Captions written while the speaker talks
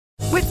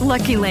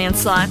Lucky Land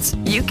Slots,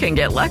 you can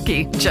get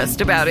lucky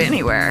just about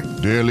anywhere.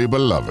 Dearly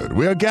beloved,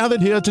 we are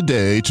gathered here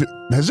today to...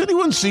 Has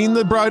anyone seen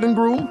the bride and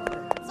groom?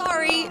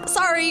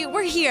 Sorry,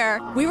 we're here.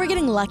 We were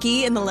getting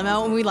lucky in the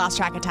limo and we lost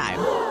track of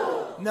time.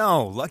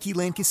 No, Lucky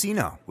Land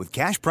Casino, with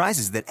cash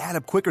prizes that add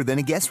up quicker than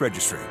a guest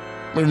registry.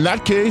 In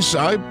that case,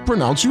 I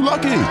pronounce you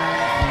lucky.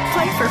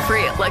 Play for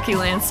free at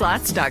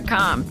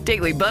LuckyLandSlots.com.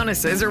 Daily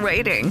bonuses are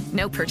waiting.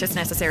 No purchase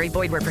necessary.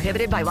 Void where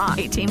prohibited by law.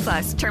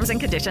 18+. Terms and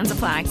conditions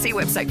apply. See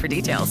website for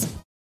details.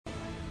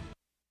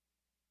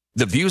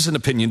 The views and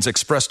opinions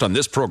expressed on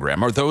this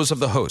program are those of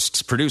the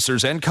hosts,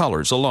 producers, and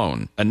callers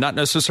alone, and not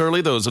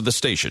necessarily those of the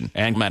station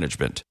and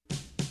management.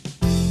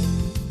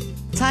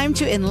 Time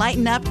to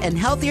enlighten up and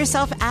health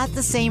yourself at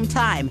the same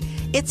time.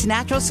 It's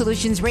Natural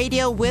Solutions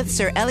Radio with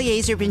Sir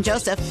Eliezer Ben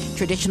Joseph,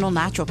 traditional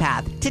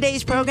naturopath.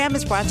 Today's program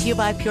is brought to you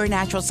by Pure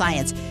Natural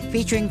Science,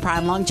 featuring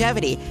Prime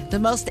Longevity, the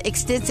most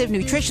extensive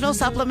nutritional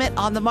supplement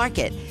on the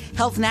market.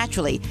 Health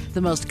Naturally, the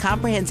most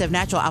comprehensive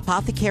natural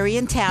apothecary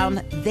in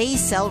town. They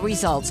sell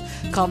results.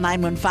 Call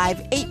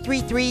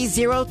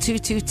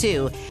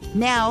 915-833-0222.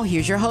 Now,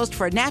 here's your host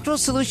for Natural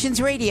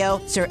Solutions Radio,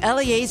 Sir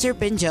Eliezer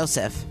Ben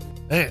Joseph.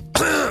 Hey.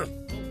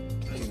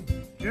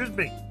 Excuse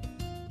me.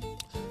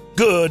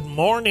 Good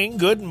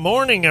morning,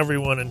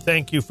 everyone, and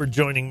thank you for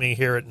joining me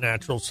here at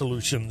Natural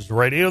Solutions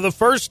Radio, the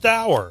first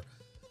hour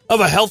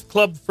of a health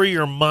club for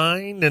your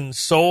mind and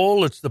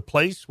soul. It's the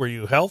place where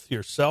you health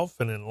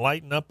yourself and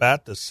enlighten up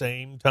at the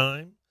same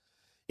time.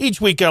 Each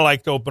week I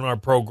like to open our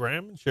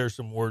program and share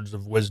some words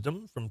of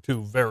wisdom from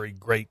two very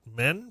great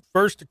men.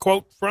 First, a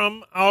quote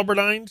from Albert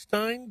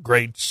Einstein: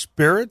 "Great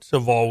spirits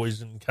have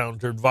always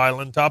encountered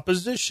violent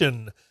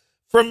opposition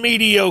from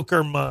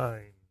mediocre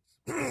minds."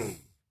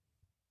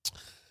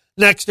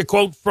 Next, a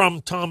quote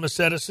from Thomas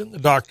Edison: "The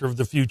doctor of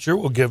the future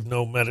will give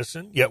no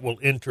medicine, yet will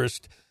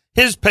interest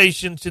his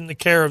patients in the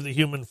care of the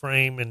human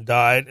frame and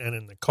diet and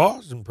in the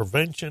cause and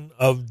prevention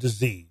of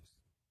disease."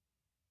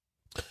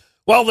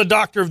 Well, the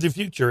doctor of the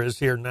future is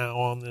here now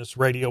on this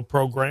radio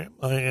program.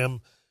 I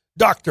am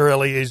Dr.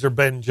 Eliezer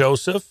Ben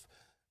Joseph,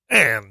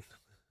 and,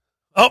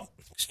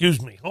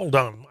 excuse me, hold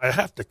on. I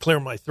have to clear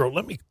my throat.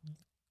 Let me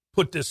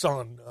put this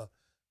on.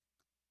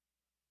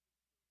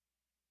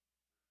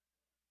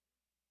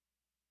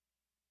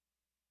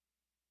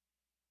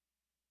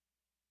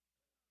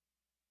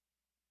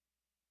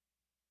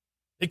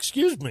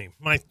 Excuse me,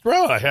 my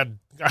throat. I had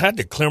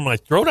to clear my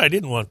throat. I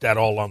didn't want that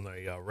all on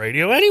the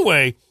radio.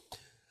 Anyway,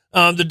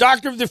 the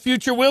doctor of the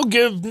future will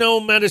give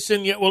no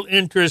medicine, yet will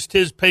interest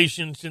his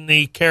patients in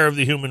the care of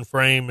the human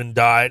frame and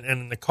diet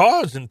and in the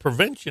cause and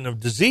prevention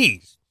of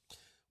disease.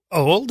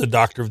 Oh, well, the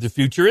doctor of the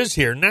future is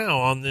here now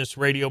on this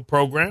radio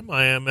program.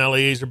 I am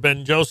Eliezer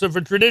Ben Joseph,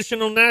 a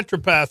traditional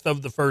naturopath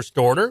of the first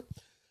order.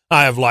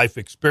 I have life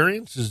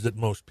experiences that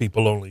most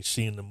people only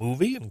see in the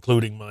movie,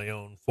 including my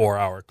own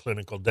 4-hour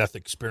clinical death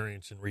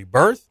experience and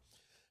rebirth.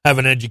 I have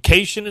an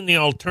education in the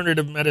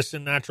alternative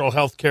medicine natural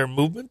health care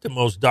movement that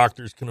most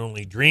doctors can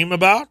only dream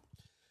about.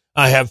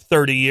 I have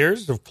 30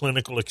 years of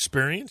clinical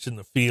experience in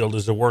the field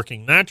as a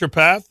working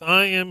naturopath.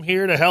 I am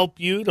here to help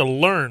you to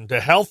learn to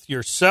health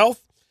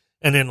yourself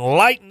and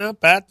enlighten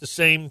up at the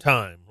same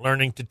time,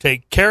 learning to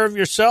take care of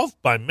yourself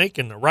by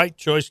making the right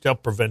choice to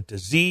help prevent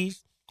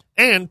disease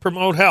and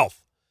promote health.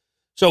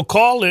 So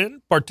call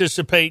in,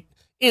 participate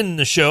in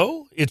the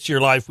show. It's your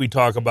life we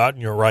talk about,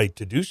 and you're right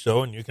to do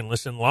so. And you can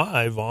listen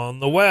live on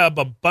the web,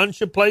 a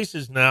bunch of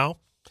places now.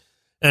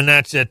 And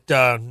that's at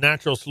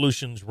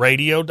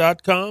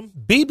naturalsolutionsradio.com,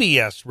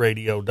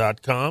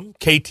 bbsradio.com,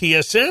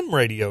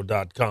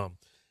 ktsmradio.com.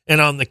 And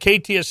on the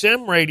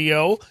KTSM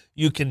radio,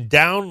 you can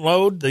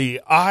download the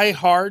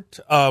iHeart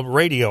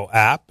radio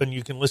app, and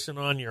you can listen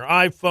on your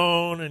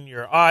iPhone and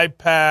your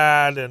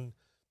iPad and,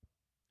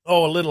 a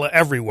little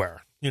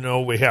everywhere. You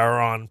know, we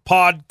are on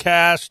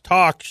podcast,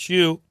 talk,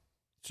 shoot,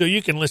 so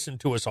you can listen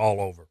to us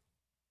all over.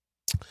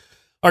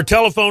 Our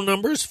telephone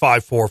number is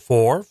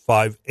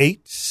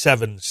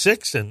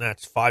 544-5876, and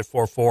that's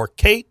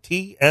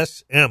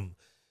 544-KTSM.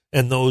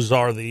 And those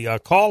are the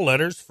call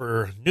letters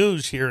for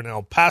news here in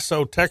El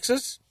Paso,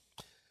 Texas.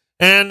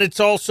 And it's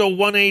also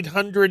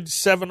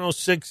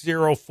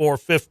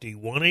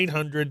 1-800-706-0450,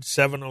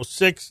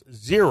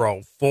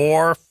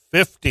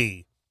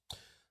 1-800-706-0450.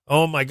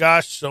 Oh, my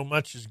gosh, so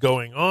much is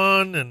going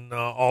on and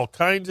all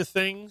kinds of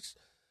things.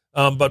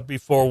 But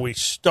before we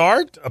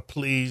start, a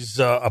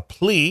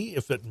plea,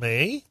 if it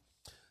may,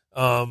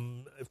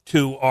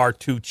 to our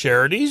two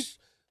charities.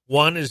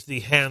 One is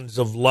the Hands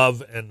of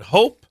Love and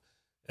Hope,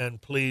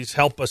 and please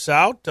help us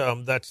out.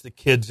 That's the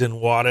kids in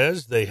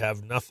Juarez. They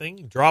have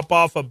nothing. Drop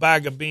off a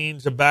bag of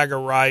beans, a bag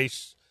of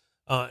rice.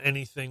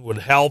 Anything would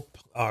help.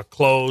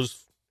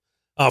 Clothes,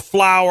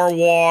 flour,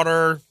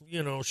 water,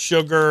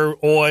 sugar,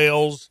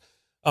 oils.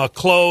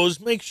 Clothes,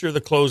 make sure the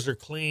clothes are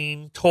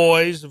clean.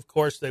 Toys, of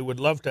course, they would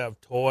love to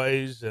have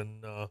toys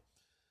and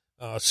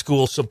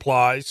school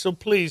supplies. So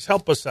please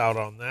help us out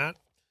on that.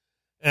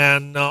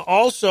 And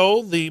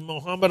also the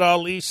Muhammad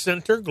Ali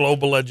Center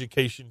Global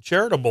Education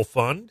Charitable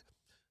Fund.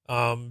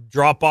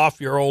 Drop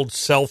off your old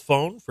cell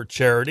phone for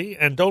charity.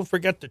 And don't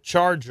forget the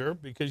charger,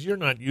 because you're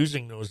not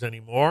using those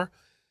anymore.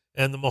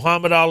 And the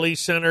Muhammad Ali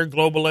Center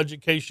Global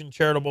Education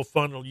Charitable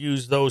Fund will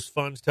use those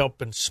funds to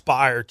help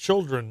inspire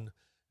children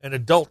and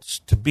adults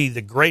to be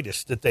the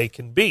greatest that they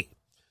can be.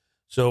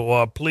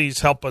 So please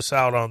help us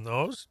out on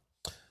those.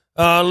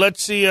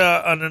 Let's see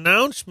an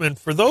announcement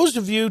for those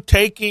of you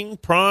taking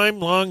Prime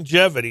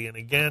Longevity. And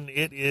again,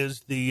 it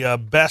is the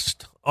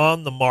best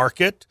on the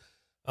market.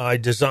 I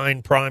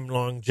designed Prime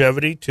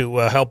Longevity to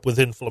help with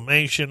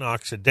inflammation,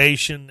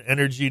 oxidation,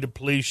 energy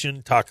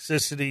depletion,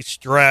 toxicity,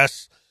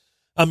 stress.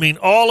 I mean,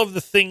 all of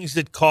the things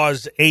that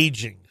cause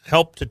aging,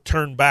 help to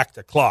turn back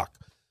the clock.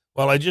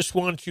 Well, I just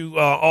want you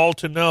all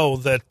to know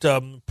that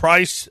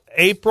price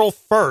April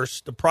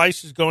 1st, the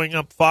price is going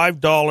up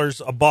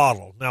 $5 a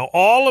bottle. Now,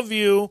 all of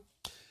you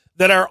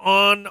that are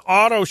on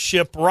auto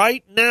ship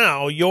right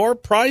now, your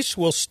price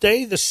will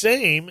stay the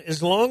same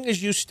as long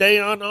as you stay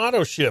on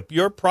auto ship.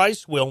 Your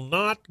price will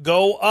not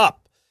go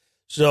up.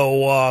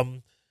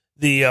 So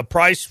the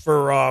price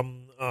for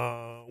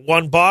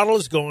one bottle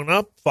is going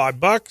up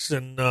 $5,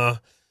 and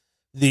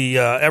the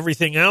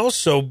everything else.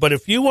 So, but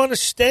if you want to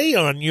stay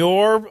on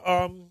your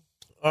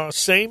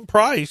same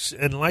price,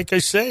 and like I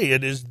say,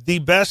 it is the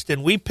best,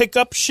 and we pick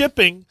up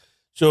shipping.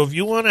 So if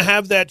you want to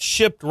have that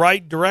shipped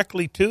right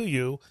directly to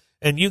you,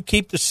 and you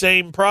keep the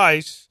same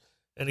price,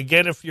 and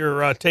again, if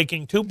you're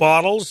taking 2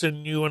 bottles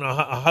and you and a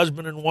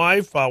husband and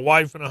wife, a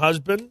wife and a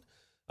husband,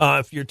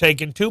 if you're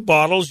taking 2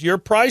 bottles, your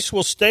price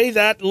will stay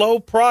that low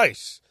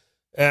price.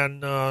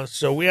 And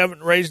so we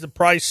haven't raised the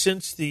price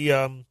since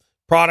the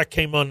product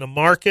came on the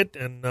market,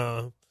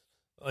 and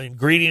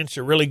ingredients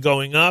are really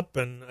going up.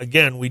 And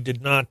again, we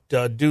did not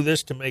do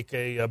this to make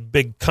a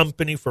big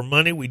company for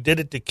money. We did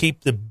it to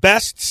keep the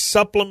best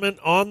supplement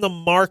on the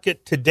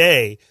market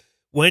today.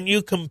 When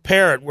you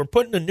compare it, we're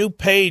putting a new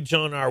page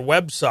on our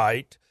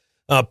website,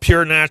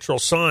 Pure Natural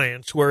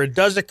Science, where it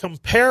does a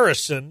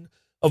comparison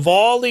of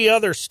all the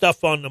other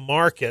stuff on the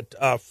market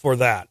for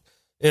that.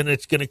 And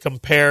it's going to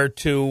compare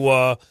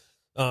to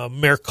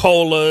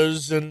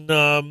Mercola's and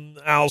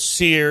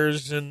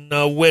Alcere's and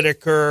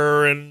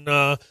Whitaker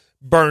and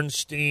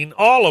Bernstein,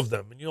 all of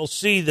them. And you'll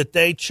see that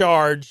they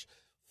charge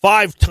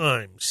 5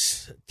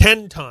 times,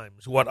 10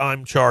 times what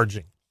I'm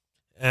charging,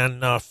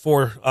 and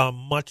for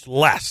much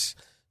less.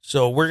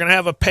 So we're going to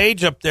have a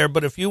page up there,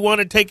 but if you want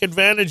to take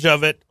advantage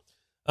of it,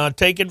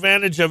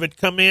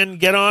 come in,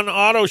 get on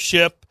auto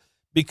ship,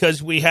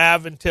 because we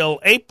have until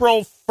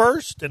April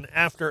 1st, and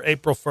after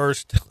April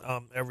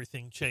 1st,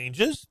 everything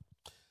changes.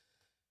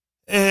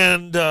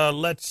 And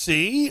let's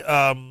see.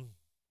 I've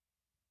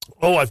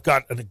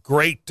got a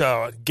great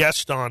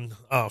guest on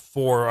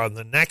for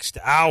the next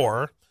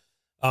hour.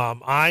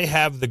 I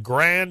have the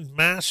Grand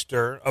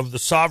Master of the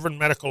Sovereign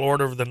Medical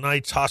Order of the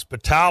Knights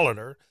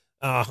Hospitaller,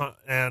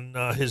 and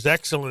His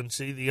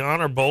Excellency, the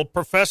Honorable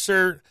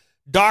Professor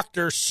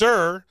Dr.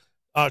 Sir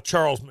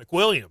Charles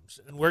McWilliams.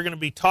 And we're going to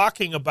be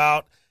talking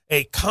about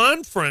a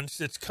conference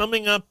that's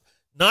coming up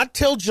not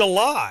till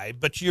July,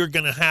 but you're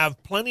going to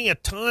have plenty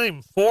of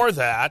time for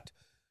that.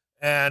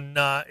 And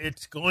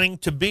it's going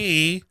to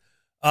be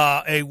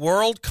a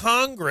World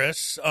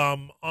Congress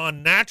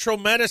on natural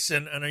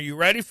medicine. And are you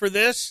ready for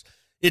this?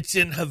 It's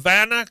in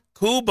Havana,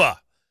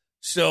 Cuba.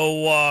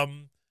 So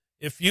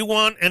if you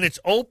want, and it's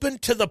open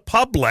to the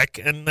public,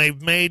 and they've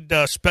made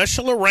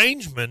special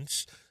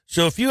arrangements.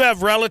 So if you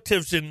have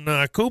relatives in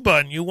Cuba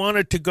and you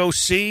wanted to go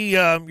see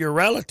your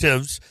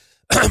relatives,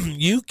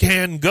 you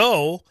can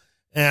go.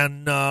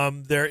 And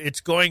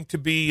it's going to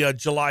be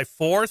July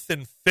 4th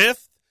and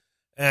 5th.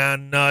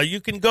 And you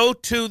can go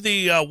to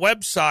the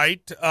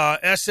website,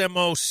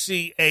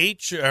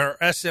 SMOCH or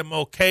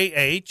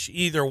SMOKH,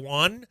 either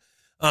one,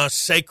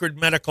 Sacred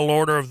Medical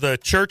Order of the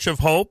Church of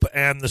Hope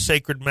and the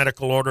Sacred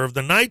Medical Order of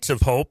the Knights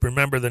of Hope.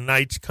 Remember, the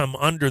Knights come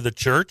under the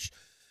church.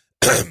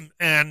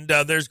 And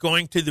there's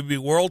going to be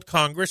World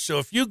Congress. So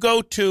if you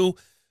go to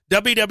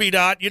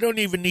www. You don't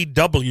even need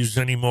W's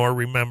anymore,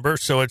 remember.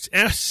 So it's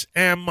SMOKH,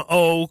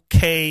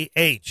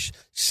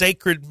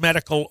 Sacred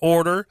Medical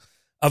Order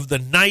of the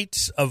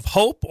Knights of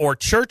Hope or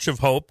Church of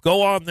Hope.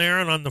 Go on there,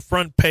 and on the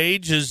front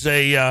page is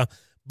a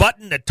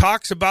button that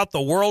talks about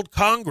the World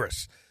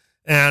Congress.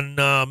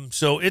 And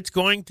so it's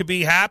going to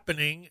be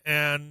happening,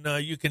 and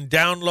you can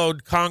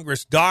download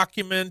Congress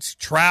documents,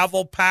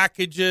 travel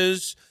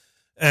packages,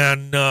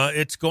 and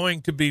it's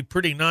going to be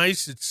pretty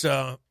nice. It's,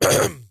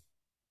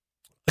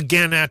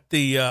 again, at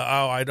the,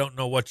 I don't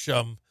know which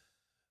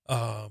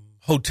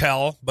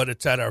hotel, but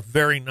it's at a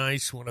very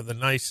nice, one of the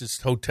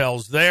nicest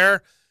hotels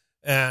there.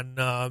 And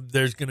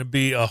there's going to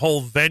be a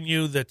whole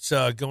venue that's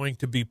going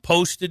to be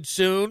posted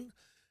soon.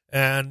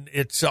 And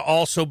it's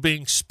also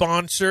being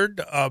sponsored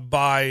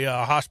by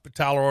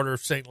Hospitaller Order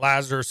of St.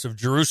 Lazarus of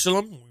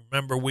Jerusalem.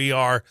 Remember, we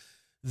are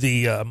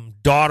the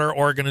daughter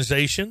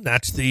organization.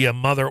 That's the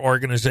mother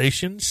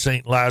organization,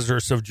 St.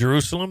 Lazarus of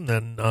Jerusalem,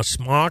 then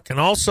SMOC, and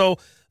also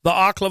the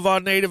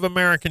Oklahoma Native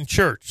American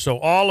Church. So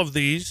all of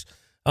these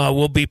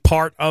will be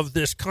part of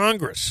this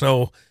Congress.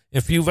 So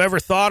if you've ever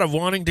thought of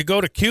wanting to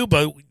go to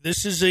Cuba,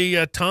 this is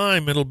a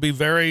time. It'll be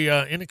very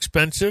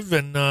inexpensive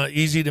and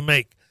easy to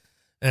make.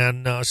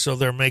 And so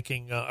they're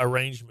making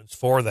arrangements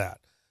for that.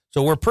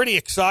 So we're pretty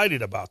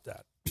excited about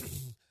that.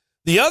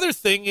 The other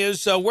thing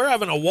is we're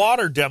having a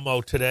water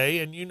demo today,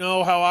 and you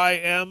know how I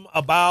am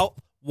about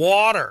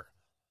water.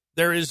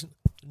 There is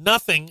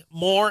nothing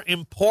more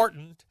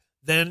important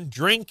than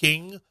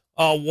drinking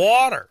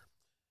water.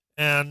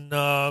 And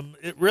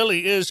it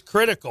really is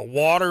critical.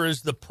 Water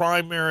is the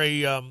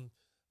primary,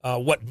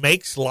 what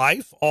makes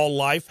life. All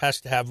life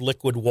has to have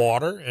liquid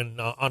water. And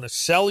on a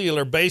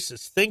cellular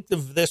basis, think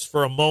of this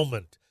for a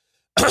moment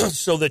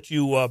so that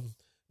you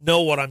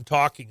know what I'm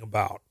talking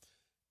about.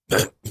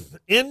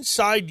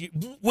 Inside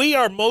you, we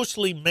are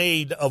mostly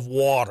made of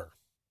water.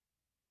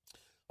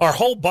 Our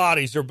whole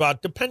bodies are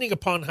about, depending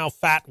upon how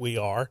fat we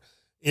are,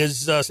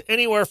 is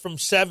anywhere from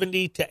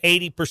 70 to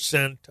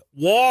 80%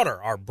 water.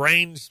 Our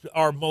brains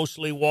are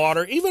mostly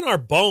water. Even our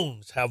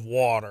bones have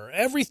water.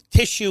 Every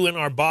tissue in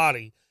our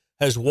body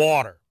has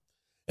water.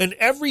 And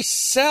every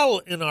cell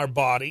in our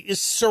body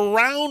is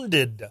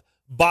surrounded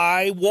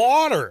by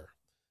water.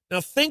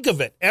 Now think of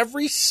it.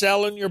 Every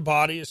cell in your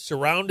body is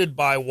surrounded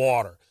by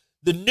water.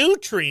 The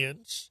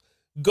nutrients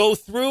go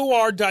through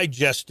our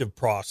digestive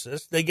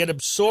process. They get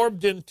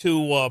absorbed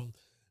into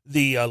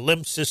the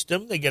lymph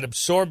system. They get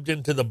absorbed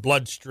into the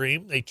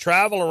bloodstream. They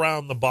travel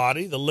around the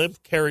body. The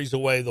lymph carries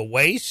away the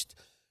waste,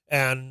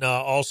 and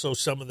also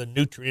some of the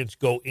nutrients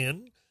go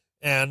in,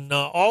 and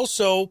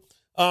also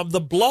the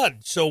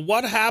blood. So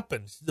what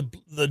happens?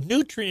 The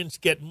nutrients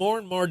get more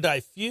and more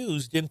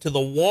diffused into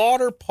the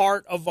water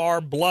part of our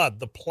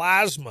blood, the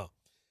plasma,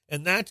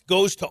 and that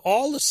goes to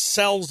all the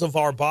cells of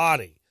our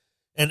body.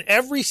 And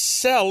every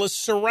cell is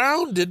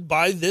surrounded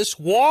by this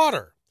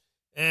water.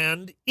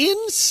 And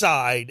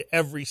inside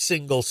every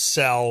single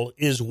cell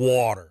is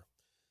water.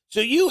 So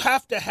you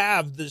have to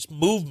have this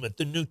movement.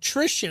 The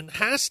nutrition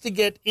has to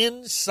get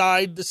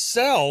inside the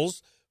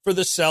cells for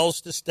the cells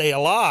to stay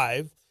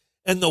alive.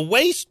 And the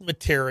waste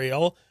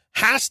material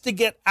has to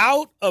get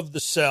out of the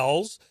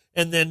cells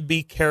and then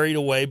be carried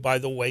away by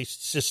the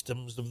waste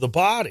systems of the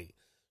body.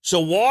 So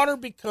water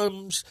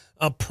becomes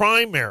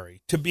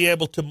primary to be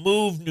able to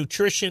move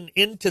nutrition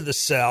into the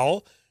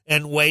cell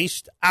and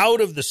waste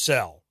out of the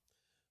cell.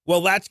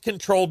 Well, that's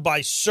controlled by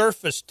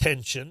surface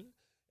tension,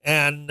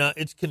 and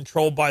it's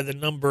controlled by the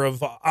number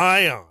of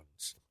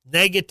ions,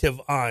 negative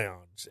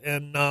ions.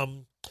 And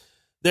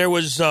there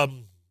was,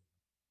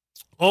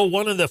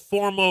 one of the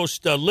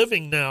foremost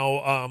living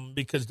now,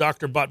 because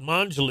Dr.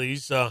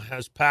 Batmangelis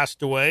has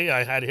passed away.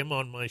 I had him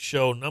on my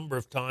show a number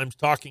of times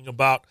talking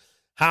about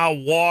how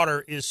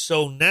water is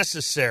so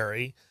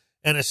necessary,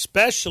 and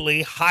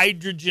especially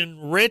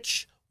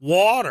hydrogen-rich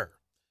water.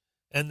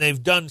 And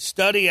they've done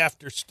study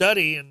after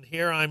study, and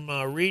here I'm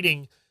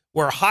reading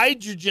where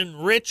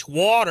hydrogen-rich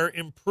water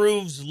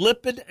improves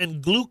lipid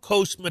and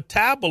glucose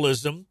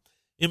metabolism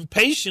in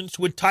patients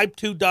with type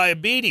 2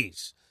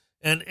 diabetes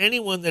and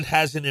anyone that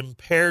has an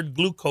impaired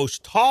glucose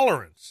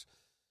tolerance.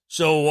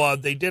 So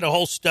they did a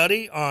whole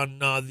study on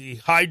the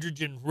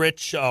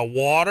hydrogen-rich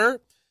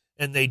water,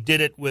 and they did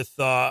it with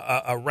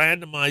a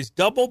randomized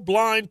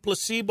double-blind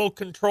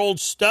placebo-controlled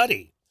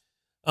study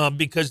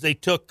because they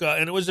took,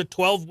 and it was a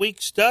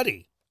 12-week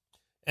study,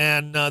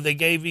 and they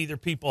gave either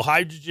people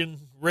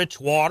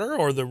hydrogen-rich water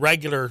or the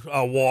regular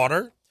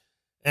water.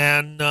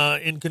 And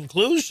in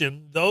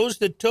conclusion, those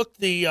that took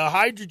the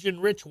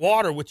hydrogen-rich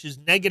water, which is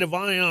negative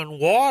ion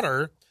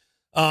water,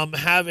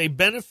 have a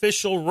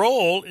beneficial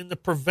role in the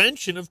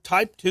prevention of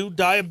type 2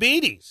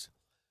 diabetes.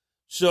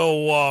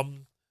 So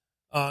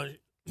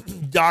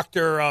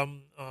Dr.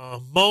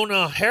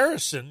 Mona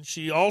Harrison,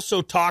 she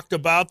also talked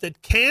about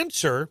that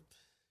cancer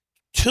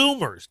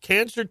tumors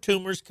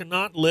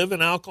cannot live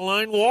in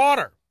alkaline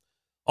water.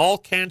 All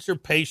cancer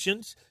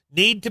patients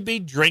need to be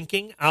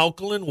drinking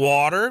alkaline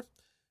water,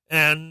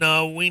 and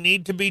we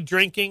need to be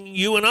drinking,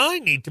 you and I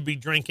need to be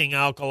drinking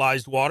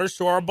alkalized water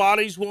so our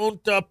bodies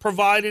won't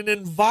provide an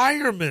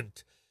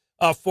environment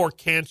for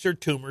cancer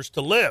tumors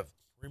to live.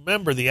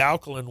 Remember, the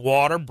alkaline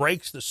water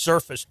breaks the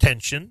surface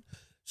tension,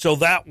 so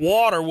that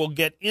water will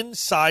get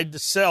inside the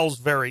cells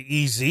very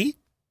easy,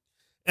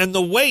 and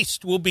the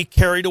waste will be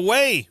carried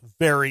away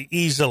very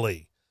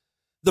easily.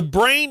 The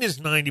brain is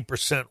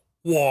 90%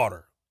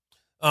 water.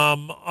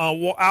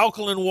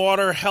 Alkaline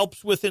water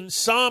helps with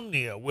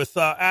insomnia, with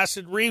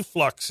acid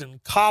reflux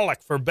and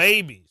colic for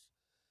babies.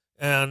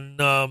 And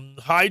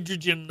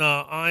hydrogen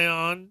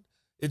ion,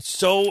 it's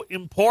so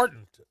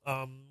important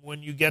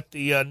when you get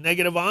the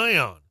negative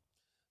ion.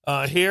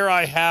 Here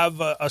I have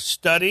a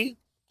study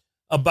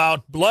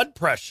about blood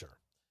pressure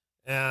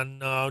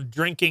and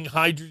drinking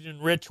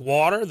hydrogen-rich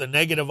water, the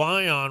negative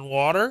ion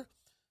water.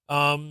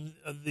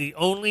 The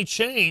only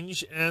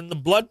change, and the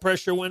blood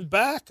pressure went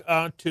back to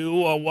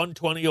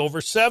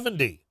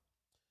 120/70.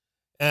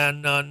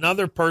 And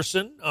another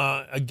person,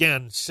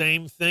 again,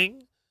 same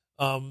thing,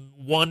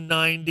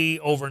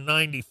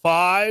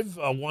 190/95,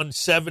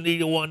 170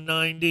 to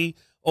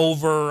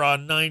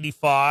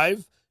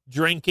 190/95.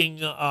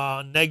 drinking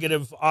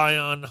negative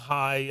ion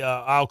high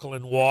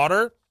alkaline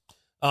water.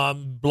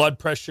 Blood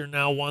pressure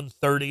now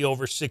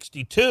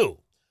 130/62.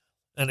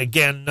 And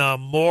again,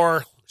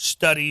 more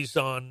studies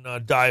on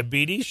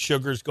diabetes,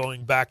 sugars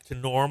going back to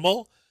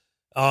normal.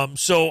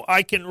 So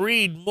I can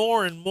read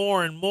more and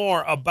more and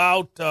more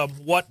about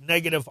what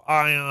negative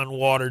ion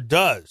water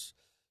does.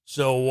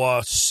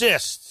 So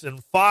cysts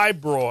and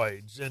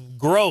fibroids and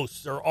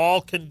growths are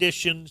all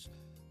conditions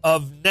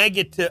of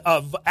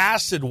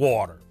acid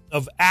water,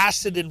 of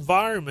acid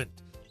environment.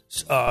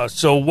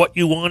 So what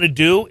you want to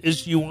do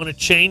is you want to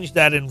change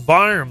that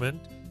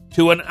environment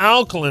to an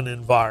alkaline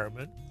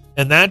environment,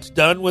 and that's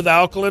done with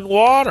alkaline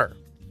water.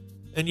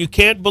 And you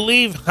can't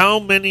believe how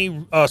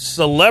many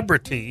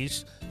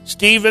celebrities,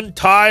 Steven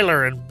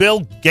Tyler and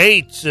Bill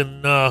Gates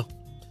and, the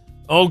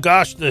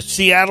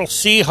Seattle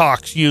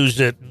Seahawks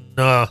use it.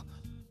 And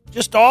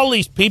just all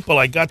these people.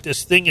 I got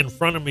this thing in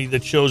front of me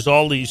that shows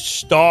all these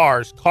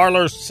stars.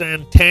 Carlos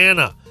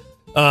Santana.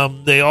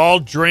 They all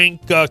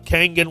drink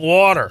Kangen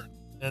water.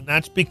 And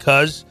that's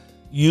because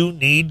you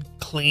need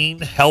clean,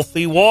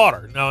 healthy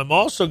water. Now, I'm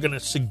also going to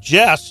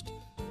suggest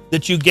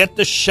that you get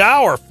the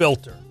shower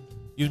filter.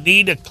 You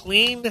need a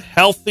clean,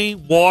 healthy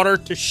water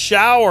to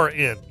shower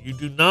in. You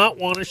do not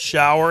want to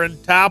shower in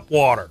tap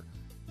water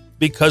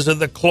because of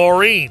the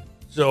chlorine.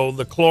 So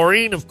the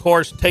chlorine, of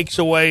course, takes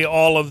away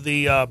all of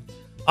the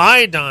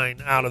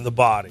iodine out of the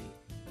body.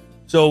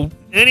 So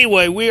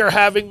anyway, we are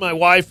having my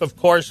wife, of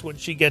course, when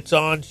she gets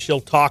on,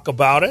 she'll talk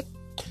about it.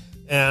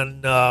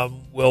 And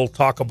we'll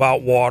talk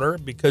about water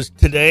because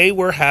today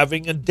we're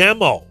having a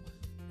demo.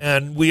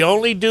 And we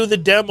only do the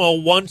demo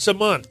once a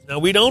month. Now,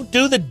 we don't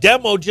do the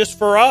demo just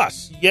for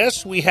us.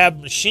 Yes, we have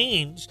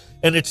machines,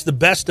 and it's the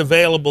best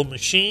available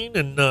machine,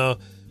 and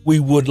we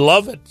would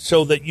love it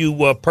so that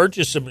you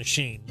purchase a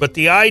machine. But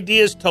the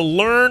idea is to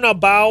learn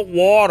about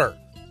water.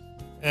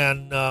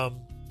 And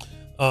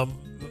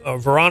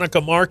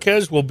Veronica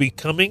Marquez will be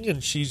coming,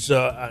 and she's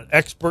an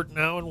expert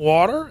now in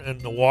water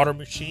and the water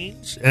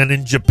machines. And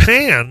in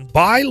Japan,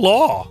 by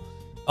law,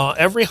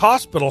 every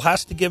hospital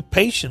has to give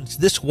patients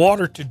this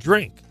water to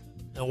drink.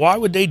 Now, why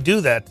would they do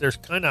that? There's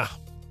kind of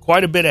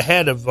quite a bit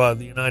ahead of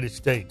the United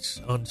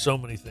States on so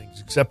many things,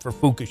 except for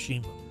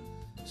Fukushima.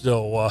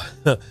 So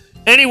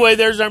anyway,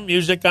 there's our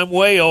music. I'm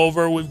way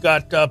over. We've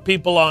got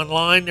people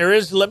online. There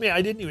is,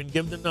 I didn't even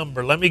give the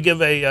number. Let me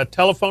give a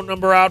telephone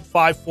number out,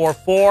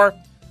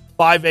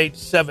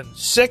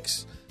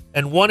 544-5876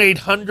 and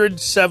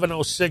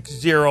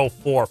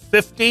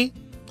 1-800-706-0450.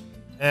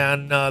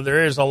 And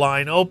there is a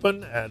line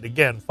open. And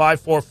again,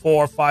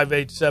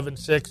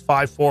 544-5876,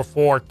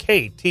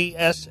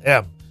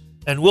 544-KTSM.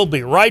 And we'll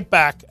be right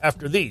back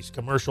after these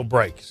commercial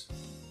breaks.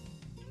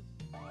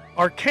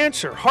 Are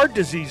cancer, heart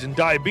disease, and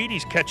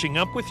diabetes catching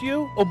up with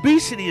you?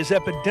 Obesity is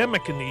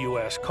epidemic in the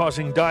U.S.,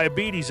 causing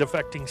diabetes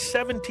affecting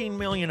 17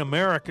 million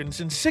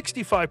Americans, and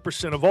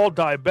 65% of all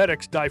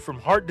diabetics die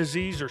from heart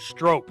disease or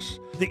strokes.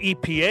 The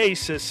EPA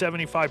says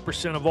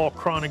 75% of all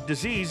chronic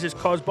disease is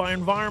caused by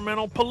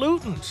environmental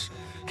pollutants.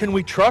 Can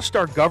we trust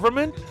our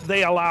government?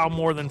 They allow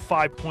more than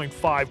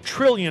 5.5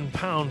 trillion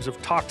pounds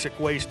of toxic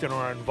waste in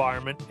our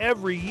environment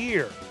every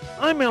year.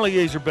 I'm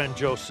Eliezer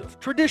Ben-Joseph,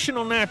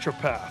 traditional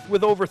naturopath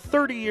with over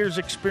 30 years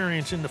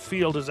experience in the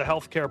field as a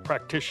healthcare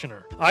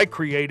practitioner. I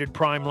created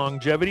Prime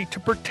Longevity to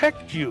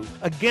protect you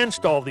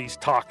against all these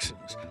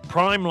toxins.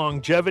 Prime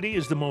Longevity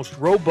is the most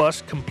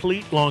robust,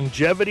 complete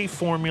longevity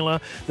formula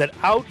that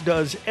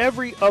outdoes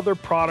every other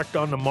product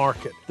on the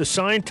market. The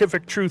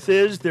scientific truth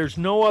is there's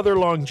no other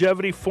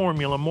longevity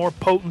formula more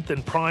potent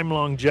than Prime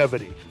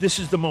Longevity. This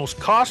is the most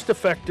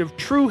cost-effective,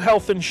 true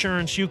health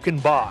insurance you can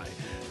buy.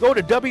 Go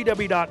to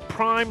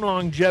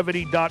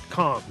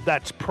www.primelongevity.com.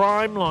 That's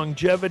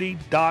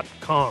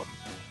primelongevity.com.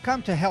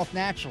 Come to Health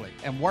Naturally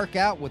and work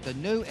out with the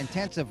new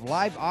intensive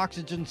live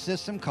oxygen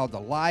system called the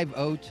Live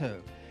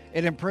O2.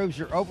 It improves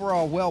your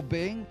overall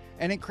well-being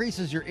and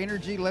increases your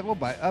energy level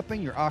by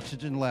upping your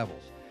oxygen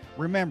levels.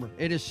 Remember,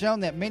 it is shown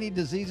that many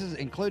diseases,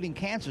 including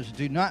cancers,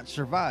 do not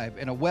survive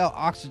in a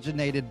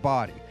well-oxygenated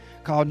body.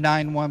 Call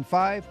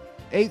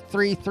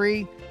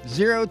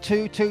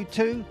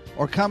 915-833-0222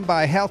 or come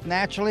by Health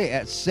Naturally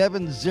at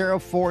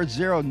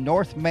 7040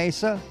 North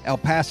Mesa, El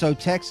Paso,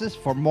 Texas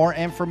for more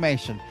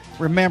information.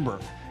 Remember,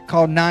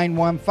 call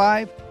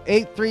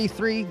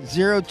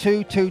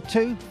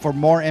 915-833-0222 for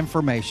more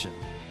information.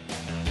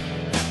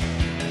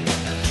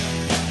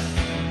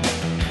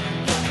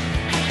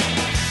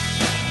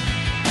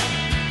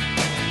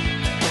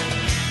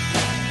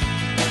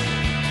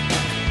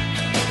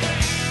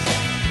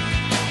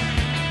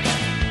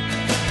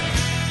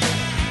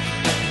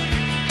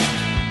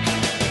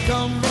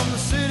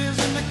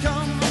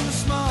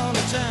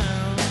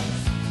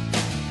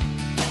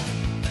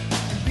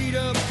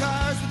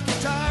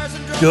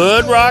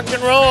 Good rock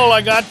and roll. I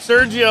got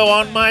Sergio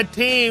on my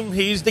team.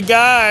 He's the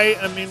guy.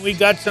 I mean, we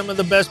got some of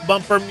the best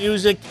bumper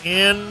music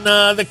in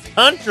the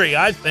country,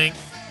 I think,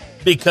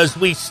 because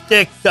we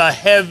stick to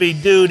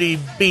heavy-duty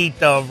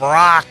beat of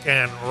rock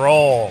and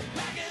roll.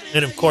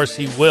 And, of course,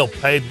 he will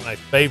play my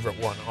favorite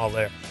one all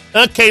there.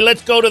 Okay,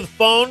 let's go to the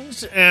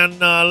phones, and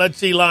let's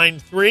see. Line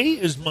 3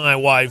 is my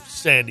wife,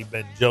 Sandy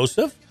Ben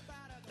Joseph.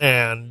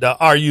 And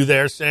are you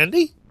there,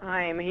 Sandy?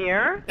 I'm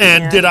here.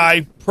 And did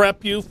I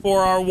prep you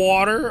for our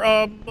water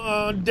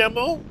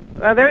demo?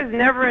 Well, there's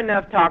never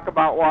enough talk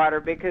about water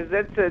because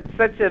it's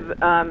such a,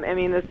 I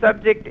mean, the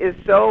subject is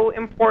so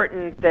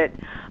important that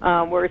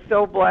we're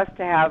so blessed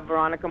to have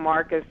Veronica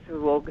Marcus,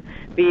 who will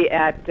be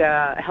at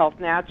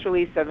Health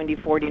Naturally,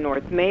 7040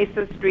 North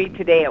Mesa Street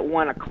today at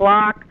 1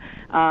 o'clock.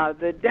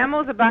 The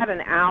demo's about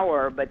an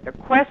hour, but the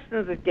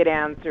questions that get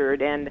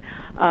answered, and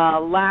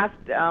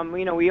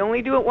we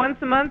only do it once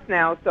a month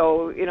now,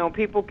 so,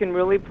 people can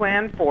really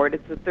plan for it.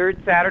 It's the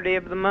third Saturday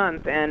of the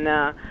month,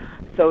 and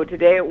so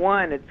today at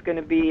 1, it's going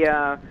to be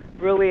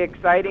really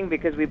exciting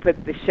because we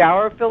put the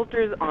shower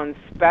filters on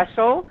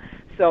special.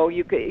 So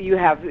you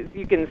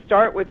can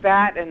start with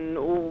that and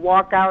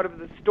walk out of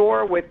the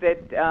store with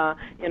it, so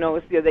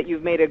that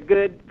you've made a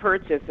good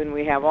purchase. And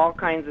we have all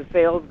kinds of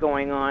sales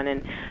going on.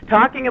 And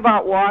talking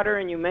about water,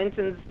 and you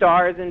mentioned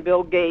stars and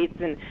Bill Gates.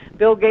 And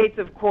Bill Gates,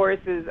 of course,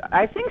 is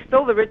I think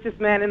still the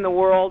richest man in the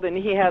world, and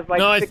he has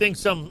I think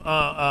some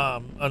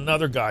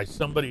another guy,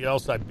 somebody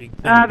else.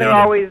 They're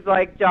always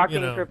like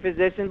jockeying for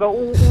position, but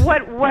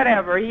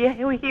whatever.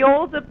 He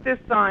holds up this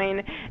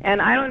sign,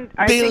 and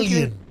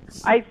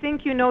I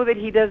think you know that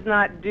he does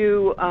not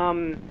do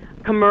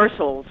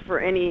commercials for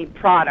any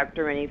product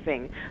or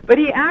anything. But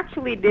he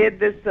actually did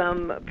this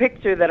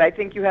picture that I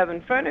think you have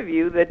in front of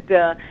you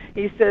that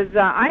he says,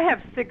 I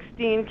have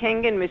 16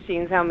 Kangen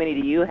machines. How many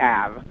do you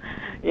have?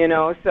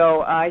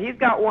 So he's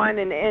got one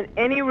in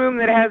any room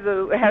that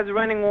has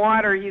running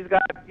water. He's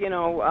got,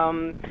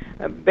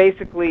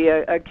 basically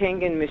a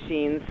Kangen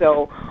machine.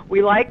 So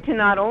we like to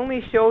not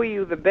only show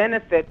you the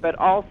benefit, but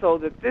also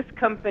that this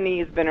company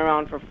has been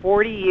around for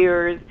 40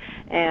 years,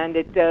 and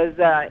it does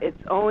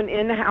its own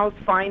in-house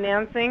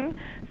financing.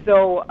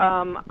 So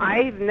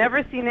I've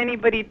never seen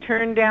anybody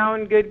turn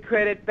down good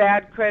credit,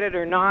 bad credit,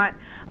 or not.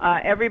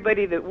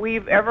 Everybody that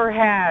we've ever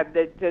had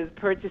that has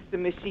purchased the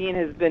machine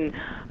has been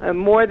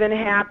more than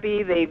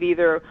happy. They've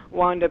either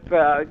wound up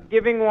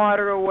giving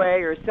water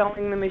away or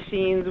selling the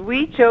machines.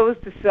 We chose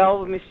to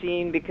sell the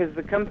machine because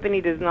the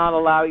company does not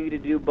allow you to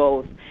do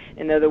both.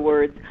 In other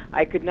words,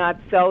 I could not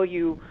sell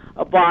you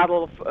a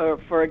bottle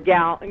for a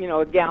gallon,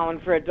 a gallon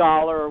for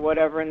 $1 or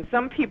whatever. And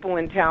some people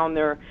in town,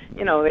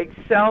 they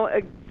sell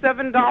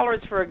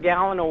 $7 for a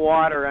gallon of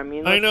water. I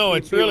mean, I know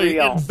it's really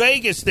real. In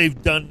Vegas. They've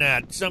done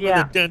that. Some of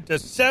the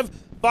dentists,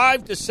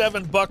 $5 to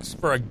 $7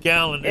 for a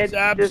gallon. It's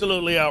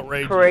absolutely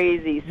outrageous.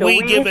 Crazy. So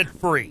we give it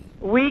free.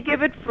 We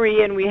give it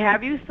free, and we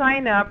have you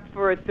sign up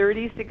for a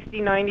 30,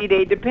 60,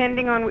 90-day,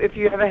 depending on if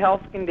you have a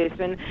health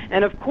condition.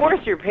 And, of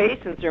course, your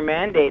patients are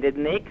mandated,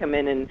 and they come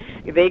in and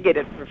they get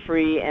it for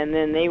free, and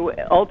then they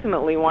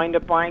ultimately wind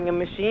up buying a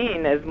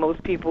machine, as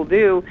most people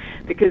do,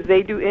 because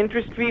they do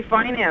interest-free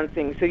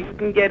financing. So you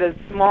can get a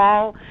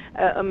small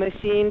a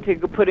machine to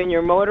put in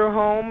your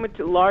motorhome,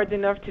 large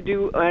enough to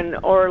do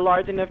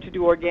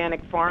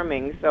organic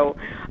farming. So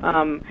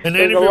and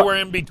everywhere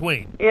in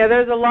between. Yeah,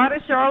 there's a lot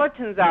of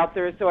charlatans out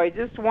there, so I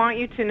just want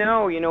you to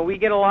know, we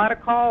get a lot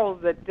of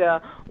calls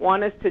that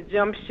want us to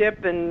jump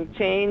ship and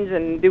change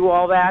and do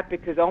all that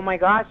because, oh my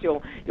gosh,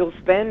 you'll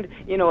spend,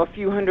 a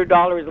few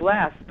 $100s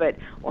less. But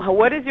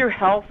what is your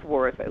health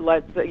worth?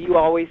 You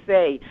always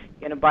say,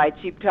 going to buy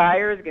cheap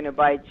tires, going to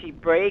buy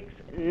cheap brakes?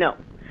 No.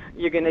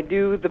 You're going to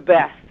do the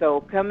best.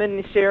 So come in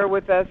and share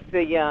with us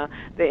the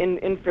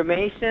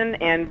information,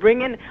 and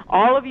bring in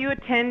all of you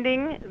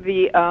attending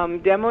the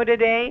demo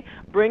today.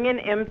 Bring an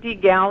empty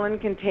gallon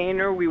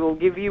container. We will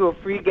give you a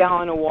free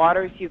gallon of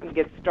water so you can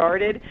get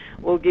started.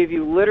 We'll give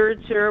you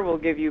literature. We'll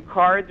give you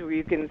cards where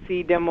you can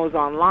see demos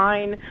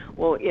online.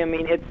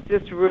 It's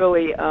just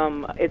really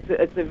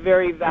it's a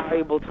very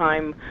valuable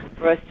time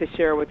for us to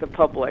share with the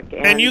public.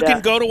 And you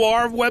can go to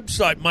our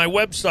website, my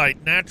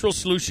website, Natural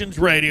Solutions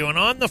Radio, and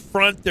on the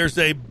front there's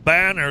a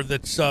banner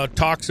that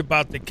talks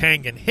about the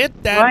Kangen.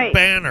 Hit that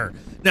banner.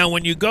 Now,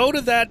 when you go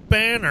to that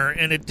banner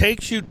and it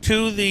takes you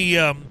to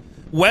the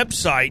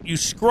website, you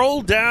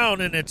scroll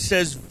down and it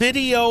says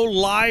Video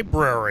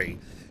Library.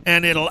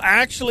 And it'll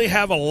actually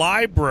have a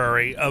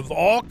library of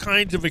all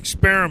kinds of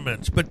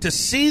experiments. But to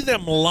see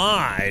them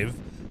live,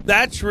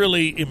 that's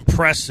really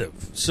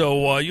impressive.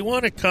 So you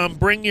want to come,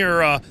 bring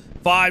your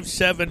 5,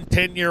 7,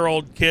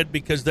 10-year-old kid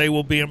because they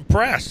will be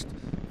impressed.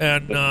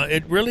 And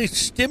it really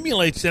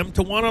stimulates them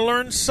to want to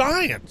learn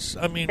science.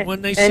 I mean,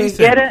 when they see things.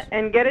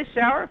 Get a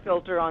shower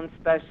filter on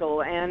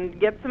special, and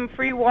get some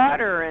free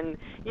water, and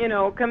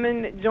come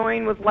and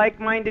join with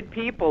like-minded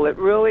people. It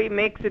really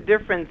makes a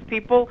difference.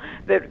 People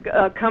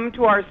that come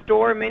to our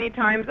store many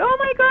times, oh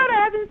my God,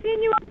 I haven't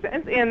seen you,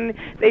 and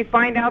they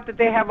find out that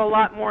they have a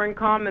lot more in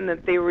common,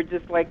 that they were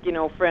just like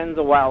friends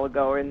a while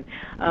ago, and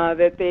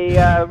that they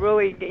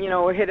really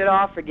hit it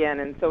off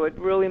again, and so it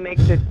really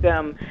makes it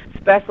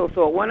special.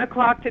 So at 1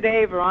 o'clock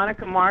today,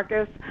 Veronica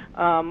Marcus,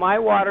 my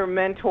water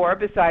mentor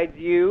besides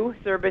you,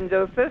 Sir Ben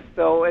Joseph,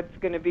 so it's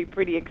going to be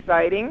pretty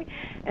exciting.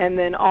 And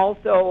then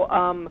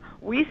also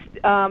we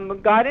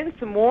got in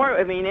some more.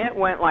 I mean, it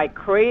went like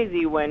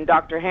crazy when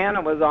Dr.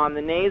 Hannah was on the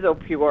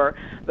NasoPure,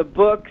 the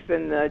books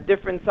and the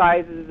different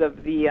sizes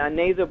of the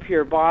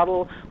NasoPure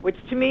bottle, which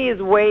to me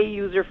is way more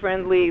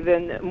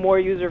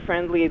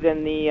user-friendly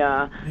than the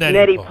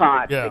Neti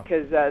Pot,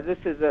 because this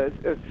is a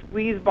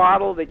squeeze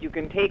bottle that you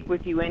can take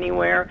with you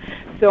anywhere.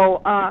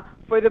 So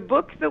for the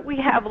books that we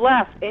have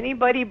left,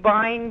 anybody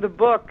buying the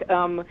book,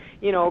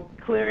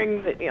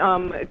 clearing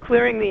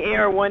the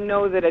air one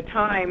nose at a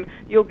time,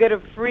 you'll get a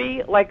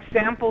free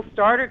sample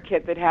starter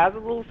kit that has a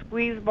little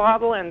squeeze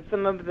bottle and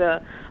some of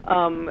the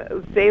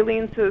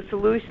saline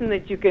solution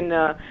that you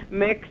can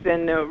mix.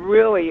 And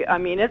really, I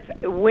mean, it's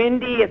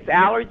windy, it's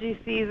allergy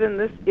season.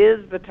 This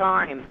is the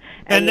time.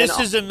 And this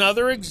is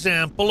another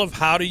example of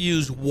how to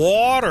use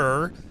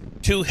water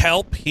to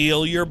help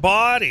heal your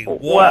body.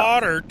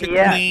 Water to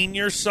clean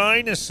your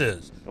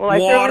sinuses. Well, I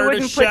certainly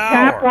wouldn't put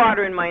tap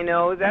water in my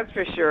nose, that's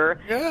for sure.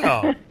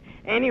 Yeah.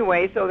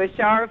 Anyway, so the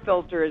shower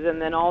filters, and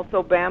then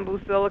also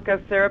bamboo silica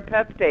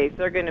serapeptase,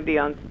 they're going to be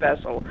on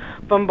special.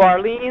 From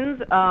Barlean's,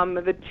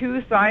 the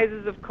 2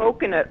 sizes of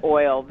coconut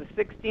oil, the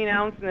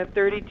 16-ounce and the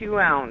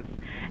 32-ounce.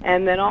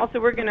 And then also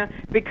we're going to,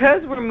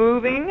 because we're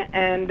moving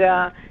and,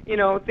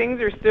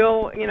 things are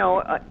still,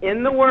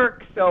 in the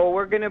works, so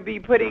we're going to be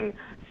putting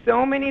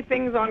so many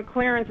things on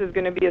clearance. Is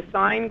going to be a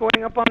sign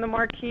going up on the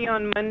marquee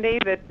on Monday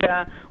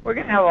that we're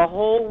going to have a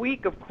whole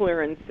week of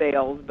clearance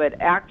sales. But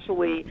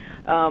actually,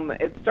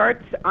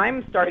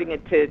 I'm starting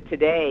it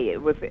today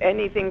with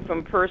anything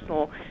from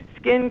personal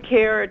skin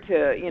care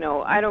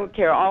to, I don't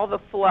care, all the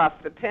fluff,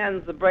 the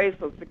pens, the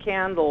bracelets, the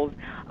candles.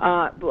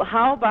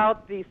 How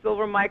about the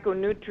silver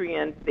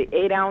micronutrient, the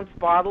 8-ounce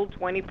bottle,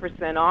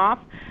 20% off?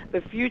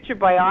 The Future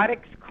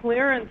Biotics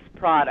clearance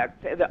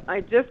product,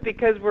 just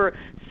because we're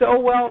so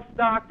well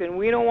stocked and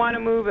we don't want to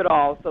move at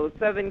all. So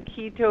 7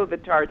 keto, the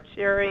tart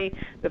cherry,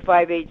 the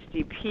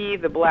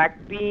 5-HTP, the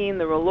black bean,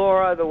 the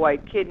Relora, the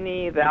white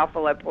kidney, the alpha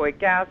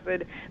lipoic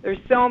acid. There's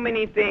so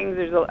many things.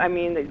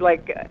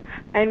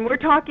 And we're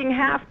talking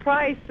half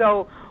price.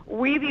 So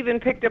we've even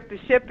picked up the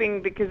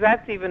shipping because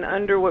that's even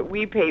under what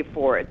we pay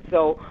for it.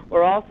 So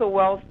we're also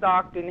well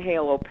stocked in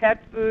Halo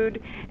Pet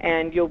Food,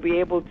 and you'll be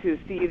able to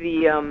see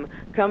the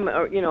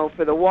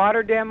for the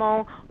water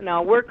demo.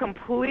 Now we're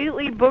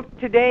completely booked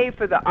today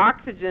for the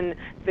oxygen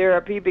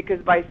therapy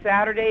because by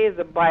Saturday is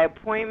by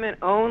appointment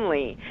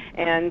only.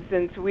 And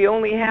since we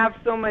only have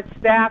so much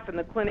staff and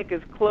the clinic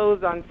is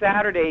closed on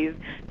Saturdays,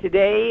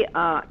 today,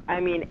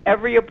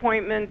 every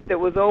appointment that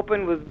was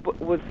open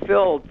was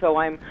filled. So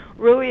I'm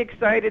really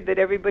excited that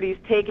everybody's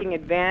taking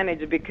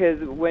advantage, because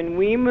when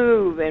we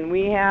move and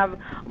we have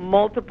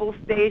multiple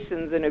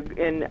stations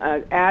and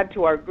add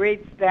to our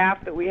great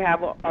staff that we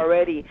have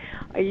already,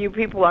 you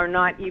people are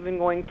not even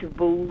going to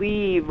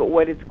believe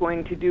what it's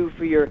going to do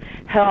for your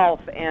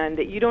health. And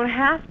you don't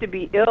have to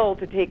be ill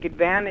to take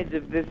advantage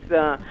of this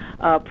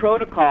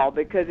protocol,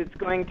 because it's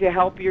going to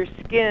help your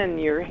skin,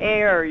 your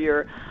hair,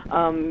 your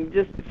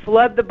just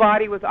flood the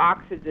body with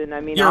oxygen.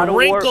 Your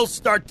wrinkles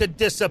start to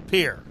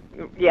disappear.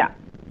 Yeah.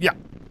 Yeah.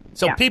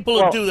 So people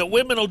will do that.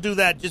 Women will do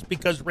that just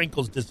because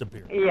wrinkles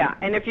disappear. Yeah,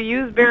 and if you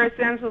use Bare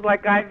Essentials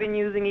like I've been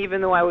using, even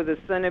though I was a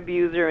sun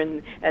abuser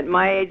and at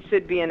my age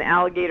should be an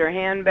alligator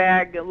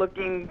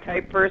handbag-looking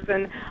type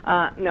person,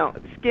 no,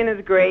 skin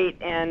is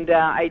great, and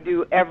I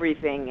do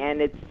everything,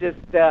 and it's just,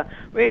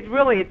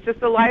 it's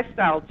just a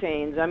lifestyle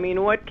change.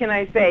 What can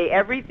I say?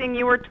 Everything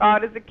you were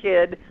taught as a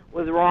kid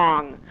was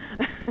wrong.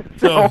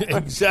 So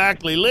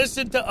exactly.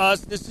 Listen to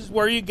us. This is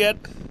where you get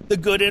the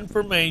good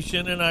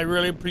information, and I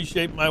really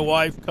appreciate my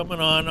wife coming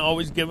on,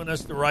 always giving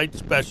us the right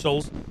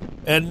specials.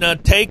 And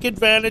take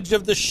advantage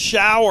of the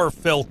shower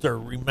filter.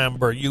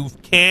 Remember, you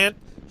can't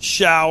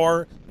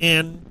shower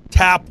in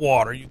tap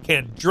water. You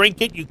can't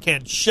drink it. You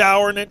can't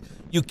shower in it.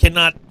 You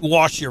cannot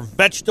wash your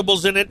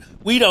vegetables in it.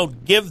 We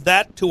don't give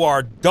that to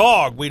our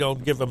dog. We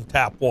don't give him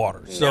tap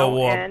water.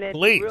 So, and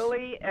please.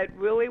 It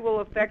really will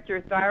affect your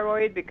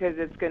thyroid, because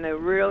it's going to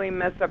really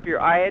mess up your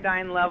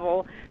iodine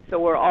level. So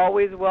we're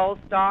always well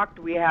stocked.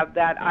 We have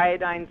that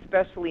iodine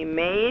specially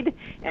made,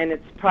 and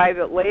it's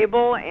private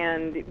label,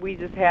 and we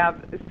just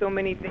have so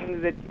many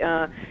things that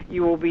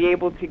you will be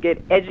able to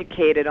get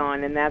educated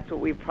on, and that's what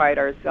we pride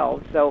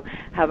ourselves. So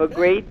have a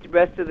great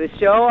rest of the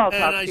show. I'll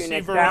talk to you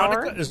next hour. And I see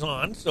Veronica is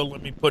on, so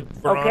let me put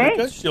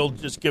Veronica. Okay. She'll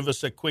just give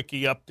us a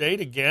quickie update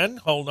again.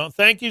 Hold on.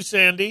 Thank you,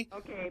 Sandy.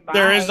 Okay, bye.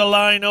 There is a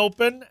line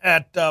open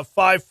at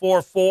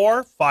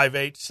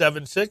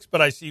 544-5876,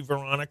 but I see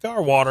Veronica,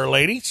 our water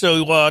lady.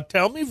 So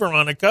tell me,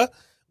 Veronica,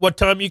 what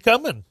time you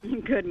coming?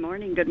 Good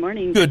morning. Good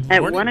morning. Good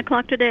morning. At 1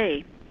 o'clock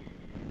today.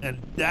 And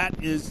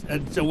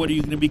so what are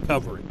you going to be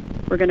covering?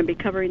 We're going to be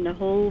covering the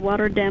whole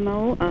water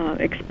demo,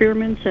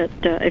 experiments that,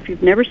 if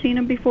you've never seen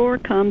them before,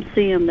 come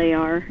see them. They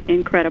are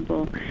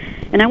incredible.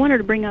 And I wanted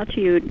to bring out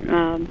to you,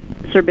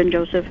 Sir Ben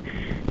Joseph,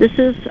 this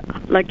is,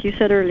 like you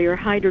said earlier,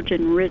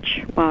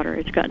 hydrogen-rich water.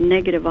 It's got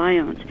negative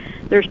ions.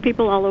 There's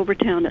people all over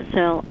town that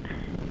sell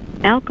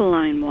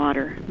alkaline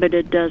water, but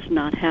it does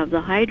not have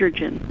the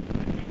hydrogen.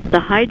 The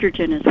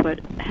hydrogen is what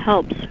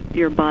helps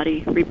your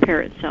body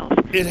repair itself.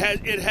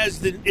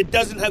 It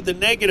doesn't have the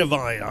negative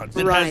ions.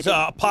 It has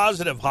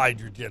positive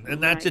hydrogen,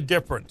 and that's a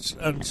difference.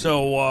 And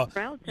so,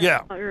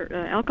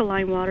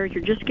 alkaline water.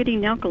 You're just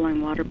getting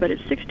alkaline water, but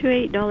it's $6 to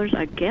 $8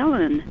 a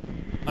gallon.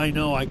 I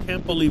know. I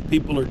can't believe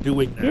people are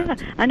doing that. Yeah,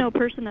 I know a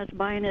person that's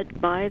buying it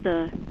by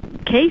the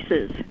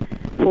cases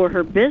for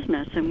her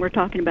business, and we're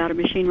talking about a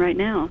machine right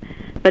now.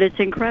 But it's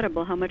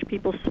incredible how much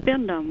people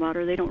spend on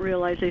water. They don't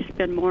realize they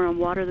spend more on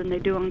water than they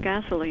do on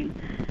gasoline.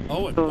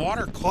 Oh, and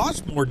water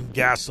costs more than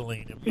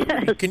gasoline.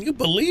 Yes. Can you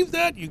believe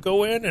that? You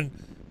go in and,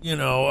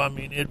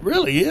 it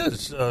really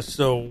is.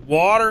 So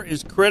water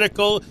is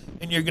critical,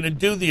 and you're going to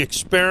do the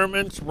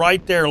experiments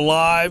right there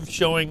live,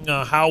 showing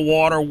how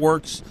water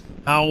works,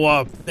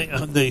 how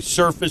the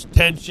surface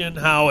tension,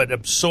 how it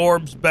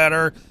absorbs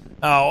better,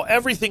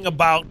 everything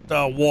about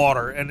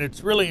water. And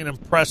it's really an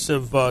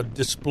impressive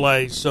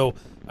display. So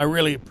I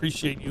really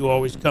appreciate you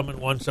always coming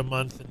once a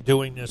month and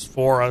doing this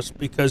for us,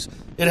 because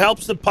it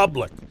helps the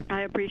public.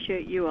 I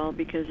appreciate you all,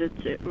 because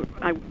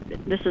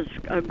this is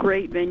a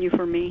great venue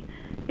for me.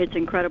 It's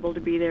incredible to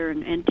be there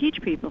and teach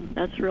people.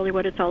 That's really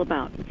what it's all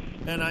about.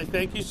 And I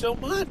thank you so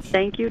much.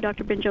 Thank you,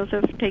 Dr. Ben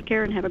Joseph. Take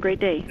care and have a great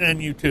day.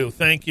 And you too.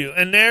 Thank you.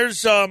 And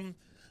there's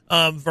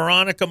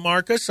Veronica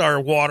Marcus, our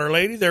water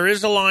lady. There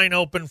is a line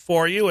open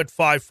for you at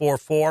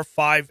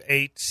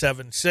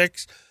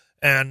 544-5876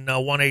 and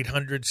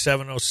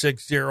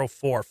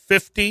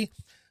 1-800-706-0450.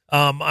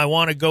 I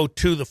want to go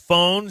to the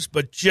phones,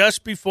 but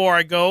just before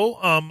I go,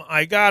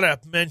 I got to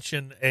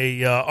mention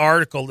a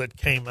article that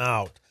came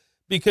out,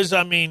 because,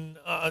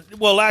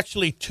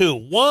 actually two.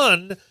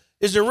 One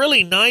is a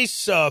really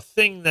nice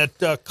thing that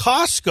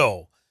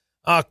Costco,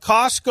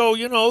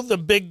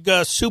 the big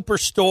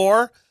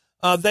superstore,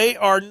 they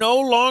are no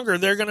longer,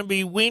 they're going to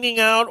be weaning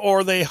out,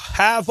 or they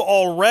have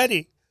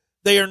already,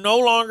 they are no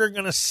longer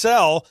going to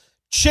sell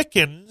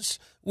chickens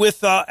with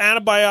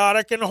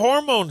antibiotic and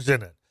hormones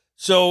in it.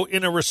 So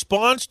in a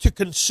response to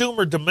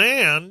consumer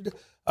demand,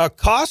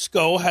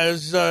 Costco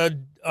has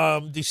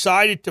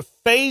decided to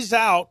phase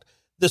out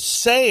the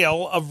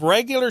sale of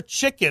regular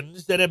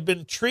chickens that have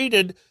been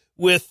treated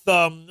with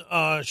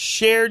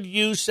shared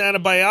use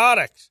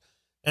antibiotics.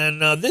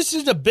 And this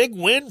is a big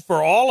win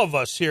for all of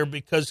us here,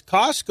 because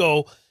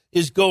Costco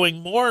is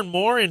going more and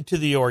more into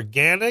the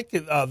organic.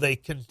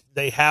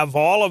 They have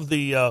all of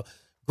the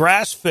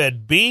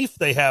grass-fed beef.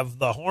 They have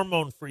the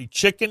hormone-free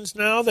chickens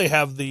now. They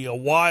have the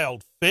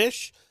wild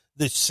fish,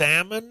 the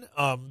salmon.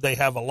 They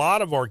have a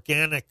lot of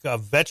organic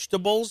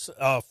vegetables,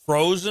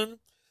 frozen.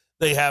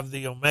 They have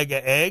the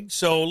omega eggs.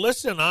 So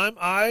listen,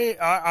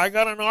 I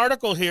got an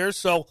article here,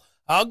 so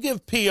I'll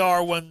give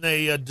PR when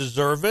they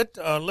deserve it.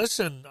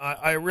 Listen,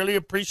 I really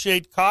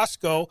appreciate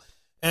Costco,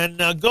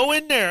 and go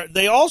in there.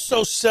 They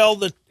also sell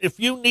if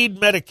you need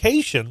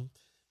medication,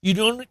 you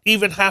don't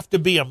even have to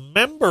be a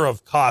member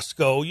of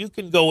Costco. You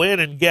can go in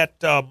and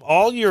get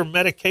all your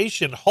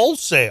medication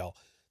wholesale.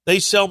 They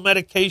sell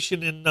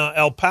medication in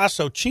El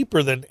Paso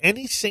cheaper than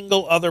any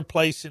single other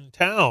place in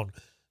town.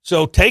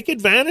 So take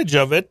advantage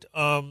of it.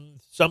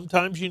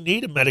 Sometimes you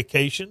need a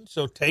medication,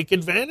 so take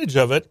advantage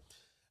of it.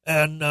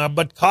 And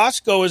but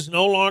Costco is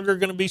no longer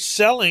going to be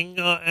selling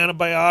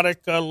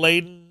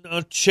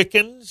antibiotic-laden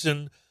chickens,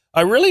 and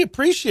I really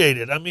appreciate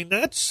it. I mean,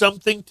 that's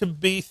something to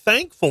be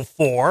thankful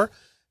for.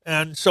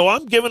 And so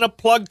I'm giving a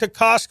plug to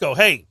Costco.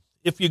 Hey,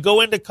 if you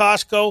go into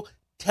Costco,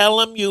 tell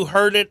them you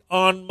heard it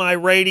on my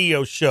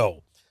radio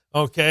show,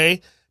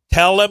 okay?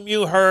 Tell them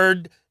you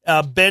heard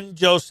Ben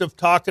Joseph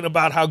talking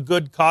about how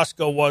good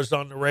Costco was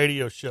on the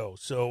radio show.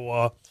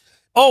 So,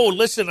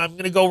 listen, I'm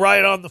going to go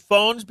right on the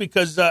phones,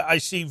 because I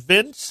see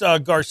Vince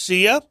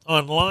Garcia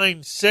on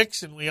line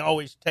 6, and we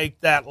always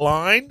take that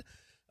line.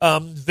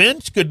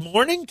 Vince, good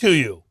morning to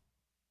you.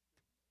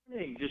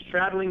 Hey, just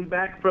traveling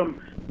back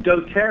from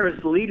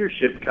doTERRA's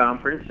leadership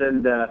conference,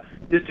 and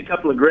just a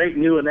couple of great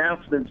new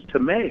announcements to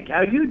make.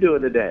 How you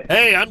doing today?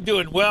 Hey, I'm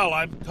doing well.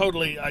 I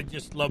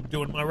just love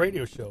doing my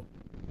radio show.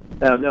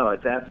 Oh, no,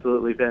 it's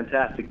absolutely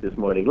fantastic this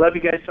morning. Love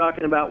you guys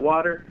talking about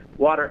water.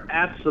 Water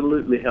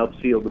absolutely helps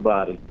heal the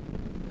body.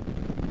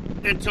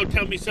 And so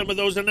tell me some of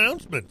those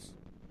announcements.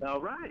 All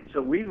right.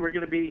 So we're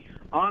going to be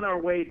on our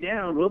way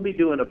down. We'll be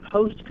doing a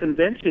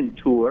post-convention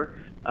tour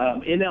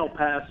in El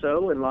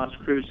Paso and Las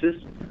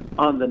Cruces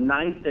on the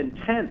 9th and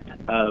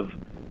 10th of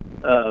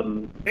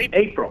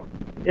April.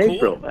 Cool.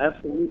 April,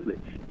 absolutely.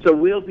 So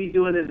we'll be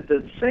doing it at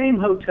the same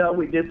hotel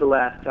we did the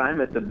last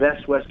time, at the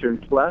Best Western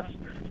Plus,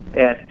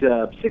 at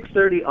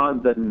 6:30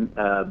 on the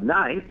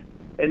 9th.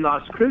 And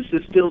Las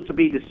Cruces still to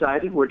be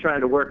decided. We're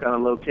trying to work on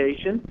a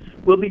location.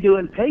 We'll be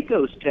doing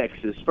Pecos,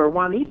 Texas, for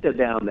Juanita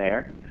down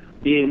there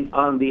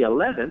on the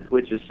 11th,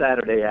 which is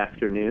Saturday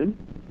afternoon,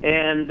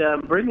 and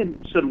bringing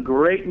some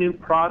great new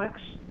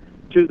products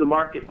to the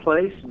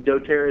marketplace.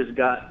 doTERRA's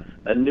got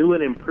a new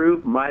and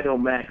improved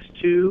MitoMax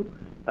 2.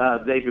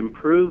 They've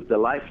improved the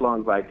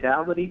Lifelong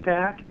Vitality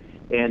Pack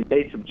and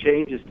made some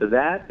changes to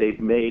that. They've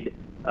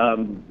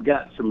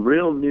got some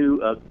real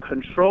new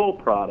control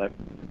product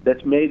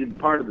that's made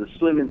part of the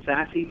Slim and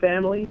Sassy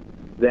family.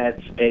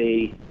 That's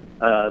a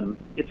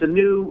It's a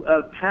new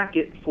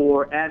packet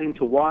for adding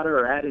to water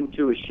or adding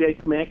to a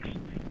shake mix.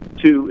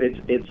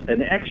 It's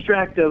an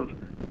extract of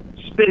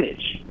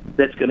spinach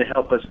that's going to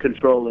help us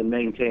control and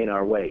maintain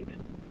our weight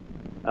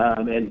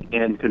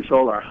and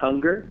control our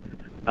hunger.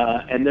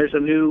 And there's a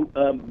new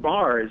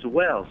bar as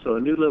well, so a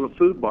new little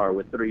food bar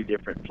with 3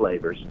 different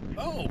flavors.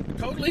 Oh,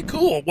 totally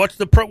cool.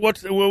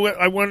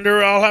 I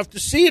wonder, I'll have to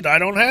see it. I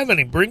don't have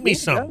any. Bring me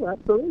some. No,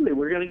 absolutely.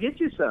 We're going to get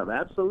you some.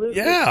 Absolutely.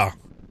 Yeah.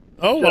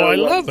 Oh, well, I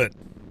love it.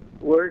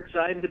 We're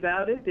excited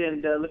about it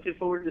and looking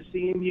forward to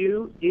seeing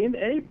you in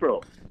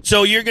April.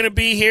 So you're going to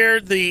be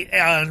here the,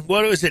 8th,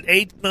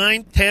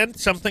 9th, 10th,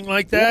 something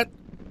like that?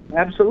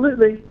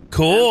 Absolutely.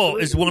 Cool.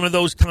 Absolutely. Is one of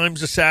those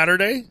times a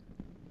Saturday?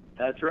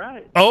 That's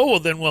right. Oh, well,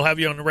 then we'll have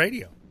you on the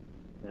radio.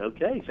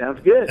 Okay,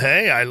 sounds good.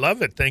 Hey, I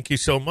love it. Thank you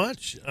so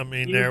much. I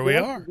mean, there we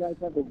are. You guys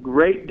have a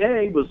great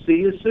day. We'll see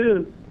you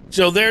soon.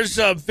 So there's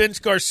Vince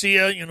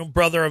Garcia,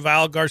 brother of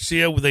Al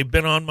Garcia. They've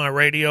been on my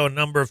radio a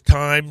number of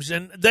times,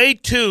 and they,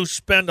 too,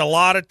 spend a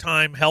lot of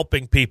time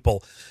helping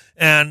people.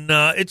 And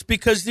it's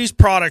because these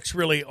products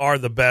really are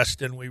the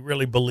best, and we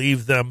really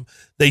believe them.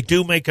 They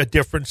do make a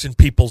difference in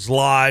people's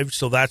lives,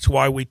 so that's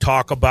why we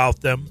talk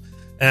about them.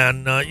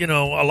 And,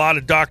 a lot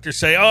of doctors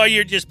say, oh,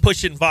 you're just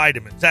pushing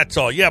vitamins. That's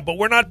all. Yeah, but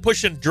we're not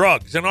pushing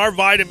drugs, and our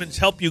vitamins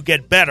help you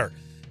get better.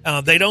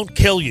 They don't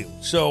kill you.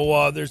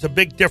 So there's a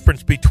big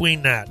difference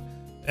between that.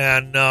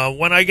 And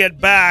when I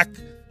get back,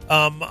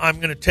 I'm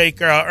going to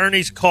take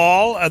Ernie's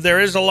call.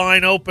 There is a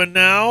line open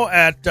now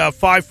at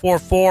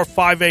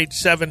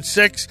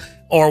 544-5876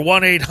 or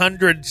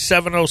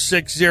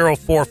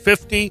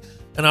 1-800-706-0450.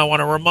 And I want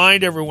to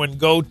remind everyone,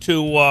 go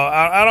to,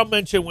 I'll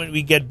mention when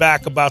we get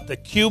back about the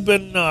Cuba,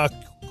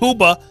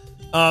 the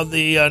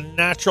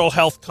Natural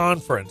Health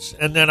Conference.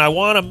 And then I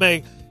want to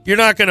make, you're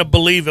not going to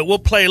believe it, we'll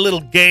play a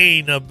little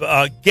game of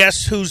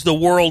guess who's the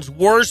world's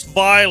worst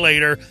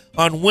violator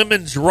on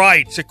women's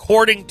rights,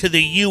 according to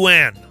the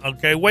UN.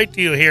 Okay, wait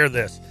till you hear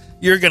this.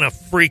 You're going to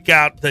freak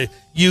out, the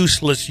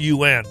useless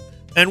UN.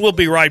 And we'll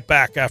be right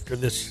back after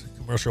this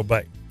commercial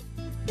break.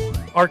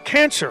 Are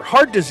cancer,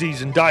 heart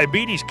disease, and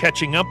diabetes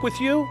catching up with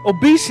you?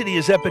 Obesity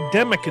is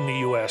epidemic in the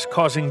U.S.,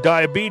 causing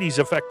diabetes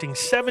affecting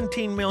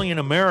 17 million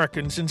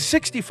Americans, and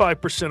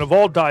 65% of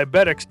all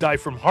diabetics die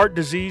from heart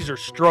disease or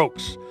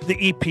strokes.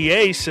 The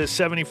EPA says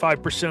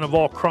 75% of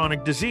all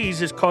chronic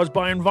disease is caused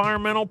by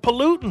environmental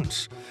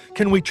pollutants.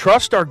 Can we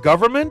trust our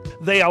government?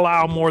 They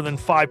allow more than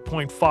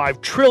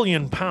 5.5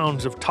 trillion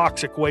pounds of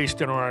toxic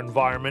waste in our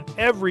environment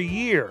every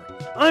year.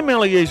 I'm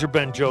Eliezer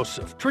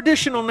Ben-Joseph,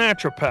 traditional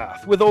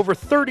naturopath with over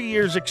 30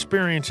 years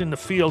experience in the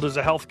field as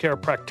a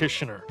healthcare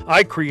practitioner.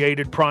 I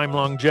created Prime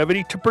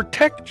Longevity to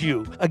protect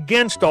you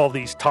against all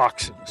these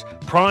toxins.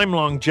 Prime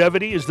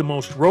Longevity is the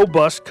most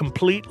robust,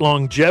 complete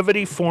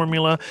longevity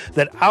formula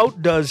that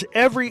outdoes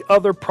every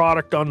other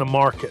product on the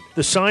market.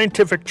 The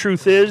scientific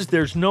truth is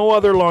there's no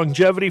other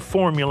longevity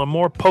formula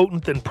more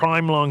potent than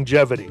Prime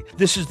Longevity.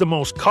 This is the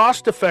most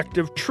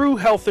cost-effective, true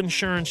health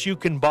insurance you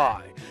can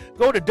buy.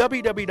 Go to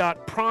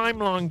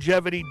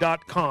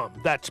www.primelongevity.com.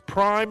 That's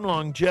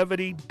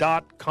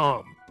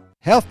primelongevity.com.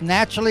 Health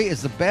Naturally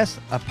is the best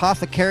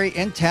apothecary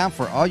in town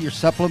for all your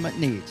supplement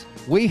needs.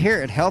 We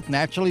here at Health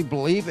Naturally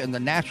believe in the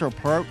natural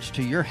approach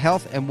to your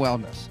health and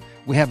wellness.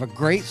 We have a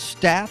great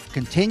staff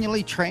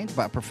continually trained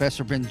by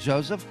Professor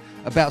Ben-Joseph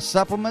about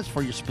supplements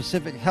for your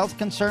specific health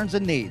concerns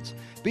and needs.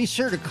 Be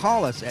sure to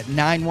call us at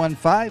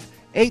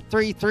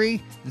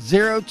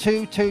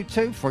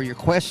 915-833-0222 for your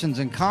questions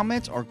and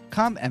comments, or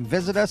come and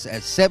visit us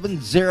at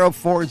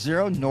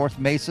 7040 North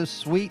Mesa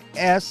Suite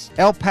S,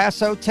 El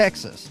Paso,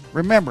 Texas.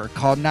 Remember,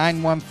 call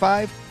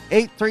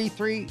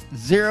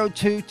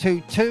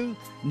 915-833-0222.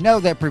 Know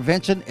that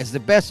prevention is the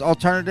best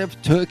alternative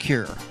to a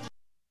cure.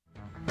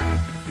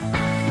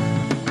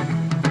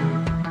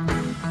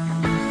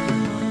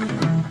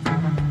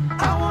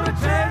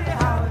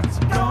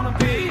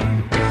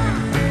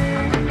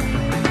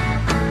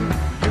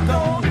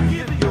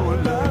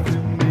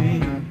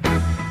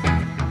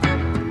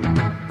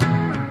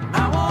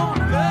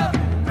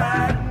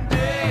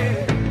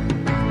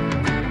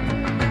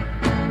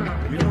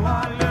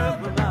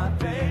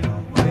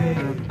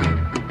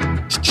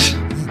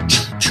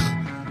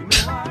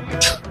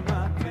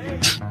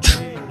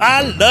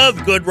 I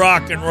love good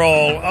rock and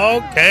roll.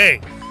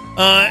 Okay.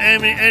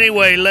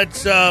 Anyway,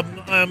 let's,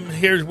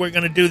 we're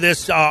going to do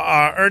this.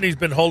 Ernie's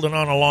been holding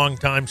on a long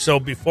time, so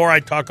before I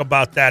talk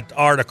about that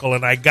article,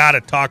 and I got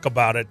to talk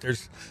about it,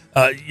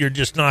 you're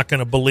just not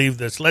going to believe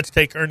this. Let's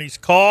take Ernie's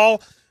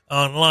call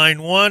on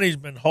line 1. He's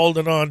been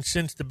holding on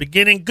since the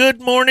beginning. Good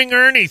morning,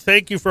 Ernie.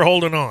 Thank you for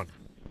holding on.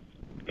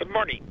 Good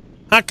morning.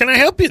 How can I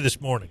help you this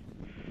morning?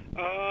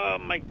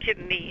 My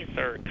kidneys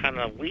are kind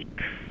of weak.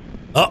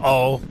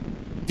 Uh-oh.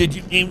 Did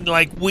you mean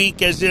like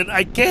weak as in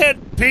I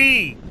can't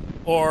pee,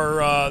 or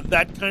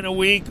that kind of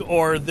weak,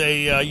 or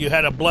you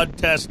had a blood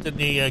test and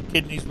the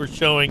kidneys were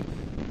showing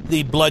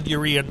the blood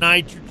urea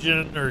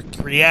nitrogen or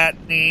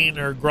creatinine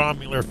or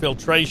glomerular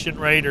filtration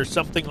rate or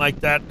something like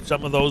that?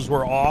 Some of those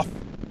were off?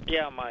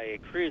 Yeah, my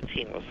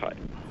creatine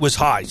was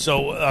high.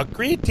 So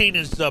creatine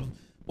is,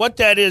 what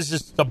that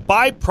is the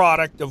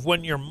byproduct of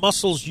when your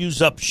muscles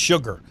use up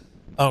sugar.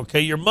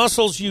 Okay, your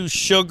muscles use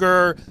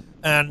sugar,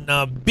 and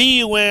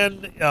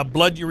BUN,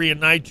 blood urea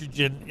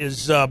nitrogen,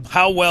 is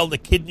how well the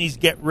kidneys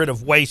get rid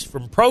of waste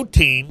from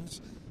proteins,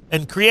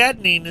 and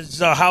creatinine is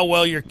how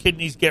well your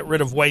kidneys get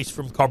rid of waste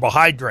from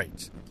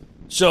carbohydrates.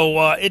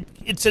 So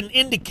it's an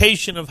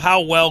indication of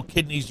how well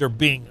kidneys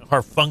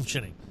are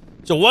functioning.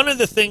 So one of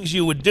the things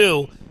you would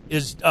do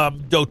is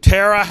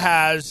doTERRA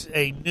has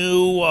a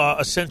new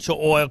essential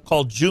oil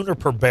called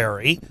juniper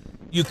berry.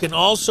 You can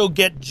also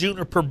get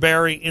juniper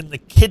berry in the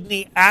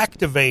kidney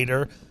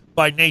activator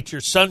by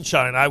Nature's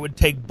Sunshine. I would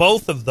take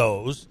both of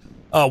those,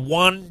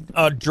 one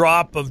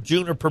drop of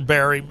juniper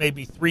berry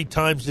maybe 3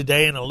 times a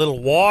day in a little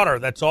water.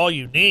 That's all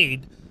you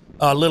need.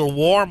 A little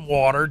warm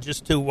water,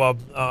 just to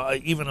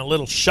even a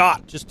little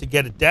shot just to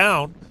get it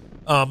down,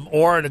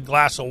 or in a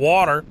glass of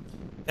water.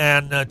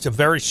 And it's a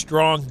very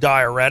strong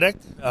diuretic.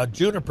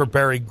 Juniper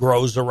berry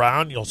grows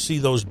around. You'll see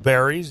those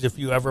berries. If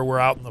you ever were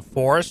out in the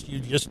forest, you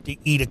just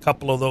eat a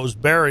couple of those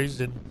berries,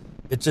 and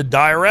it's a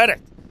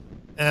diuretic.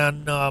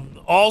 And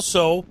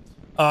also,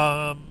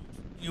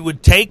 you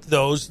would take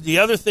those. The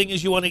other thing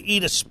is you want to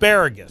eat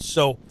asparagus.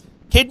 So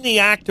kidney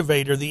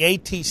activator, the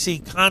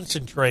ATC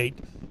concentrate,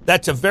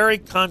 that's a very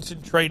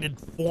concentrated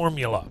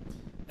formula.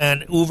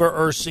 And uva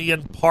ursi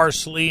and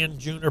parsley and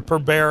juniper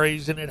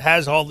berries, and it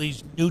has all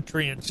these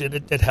nutrients in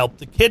it that help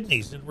the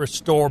kidneys and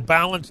restore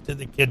balance to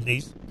the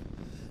kidneys.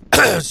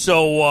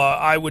 So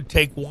I would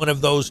take one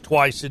of those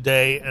twice a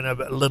day and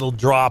a little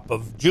drop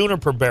of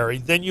juniper berry.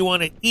 Then you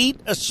want to eat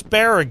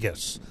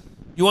asparagus.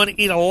 You want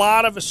to eat a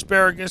lot of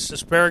asparagus.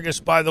 Asparagus,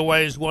 by the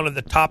way, is one of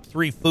the top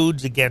 3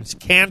 foods against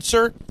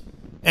cancer.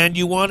 And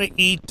you want to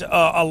eat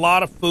a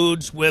lot of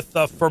foods with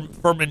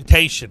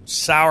fermentation,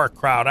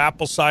 sauerkraut,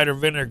 apple cider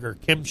vinegar,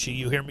 kimchi.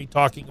 You hear me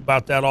talking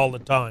about that all the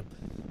time.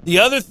 The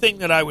other thing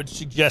that I would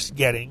suggest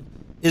getting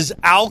is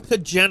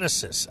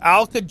alkagenesis.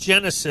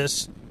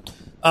 Alkagenesis,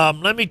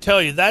 let me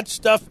tell you, that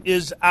stuff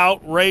is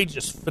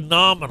outrageous,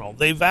 phenomenal.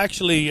 They've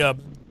actually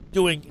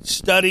doing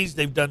studies.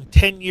 They've done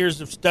 10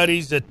 years of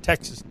studies at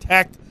Texas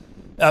Tech.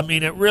 I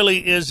mean, it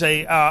really is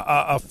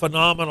a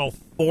phenomenal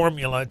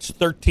formula. It's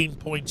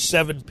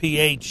 13.7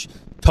 pH,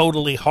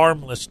 totally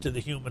harmless to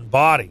the human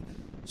body.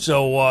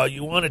 So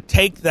you want to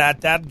take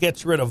that. That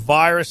gets rid of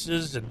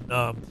viruses,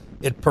 and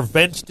it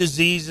prevents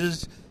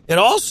diseases. It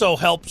also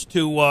helps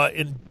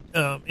to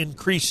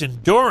increase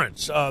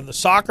endurance. A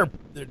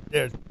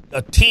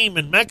team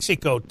in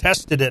Mexico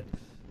tested it,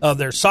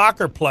 their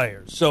soccer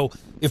players. So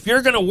if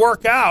you're going to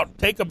work out,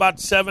 take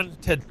about 7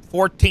 to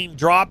 14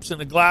 drops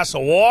in a glass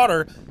of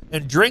water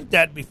and drink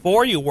that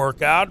before you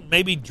work out.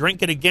 Maybe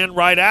drink it again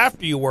right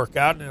after you work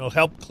out, and it'll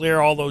help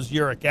clear all those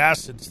uric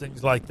acids,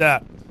 things like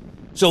that.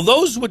 So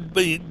those would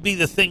be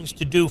the things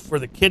to do for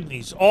the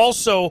kidneys.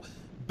 Also,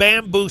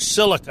 bamboo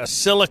silica.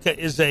 Silica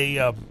is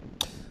a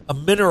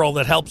mineral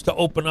that helps to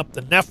open up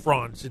the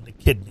nephrons in the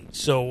kidneys.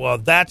 So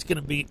that's going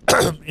to be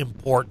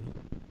important.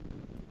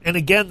 And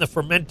again, the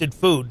fermented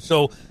food.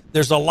 So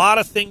there's a lot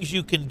of things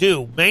you can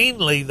do.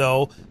 Mainly,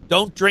 though,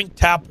 don't drink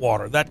tap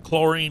water. That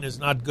chlorine is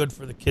not good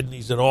for the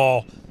kidneys at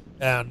all.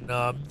 And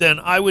then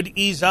I would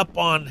ease up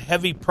on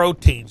heavy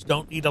proteins.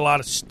 Don't eat a lot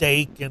of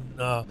steak and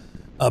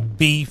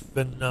beef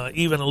and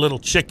even a little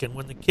chicken.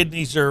 When the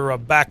kidneys are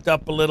backed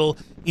up a little,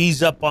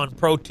 ease up on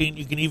protein.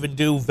 You can even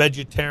do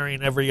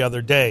vegetarian every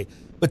other day.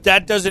 But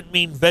that doesn't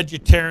mean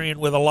vegetarian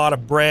with a lot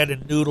of bread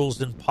and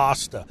noodles and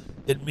pasta.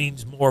 It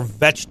means more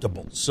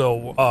vegetables.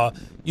 So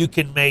you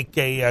can make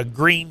a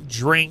green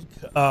drink,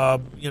 in a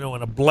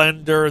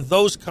blender.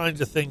 Those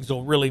kinds of things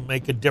will really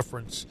make a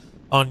difference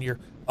on your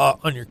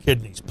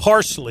kidneys.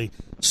 Parsley,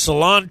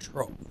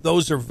 cilantro,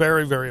 those are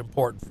very, very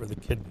important for the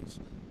kidneys.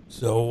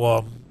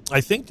 So I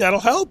think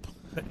that'll help.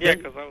 Yeah,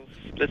 because I was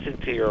listening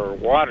to your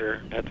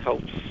water. That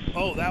helps.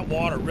 Oh, that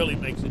water really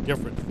makes a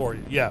difference for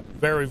you. Yeah,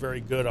 very, very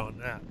good on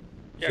that.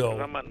 Yeah, because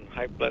I'm on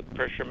high blood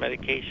pressure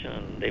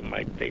medication, and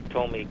they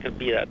told me it could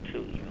be that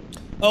too.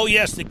 Oh,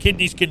 yes, the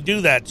kidneys can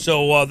do that.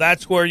 So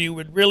that's where you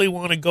would really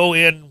want to go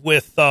in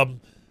with the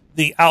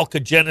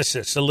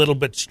alkagenesis a little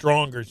bit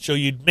stronger. So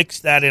you'd mix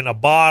that in a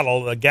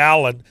bottle, a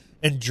gallon,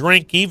 and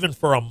drink even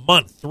for a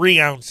month, 3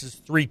 ounces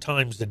 3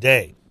 times a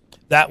day.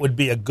 That would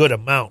be a good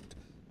amount,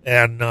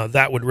 and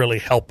that would really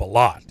help a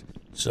lot.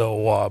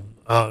 So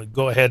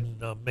go ahead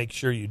and make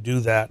sure you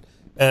do that.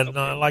 And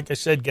like I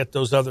said, get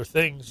those other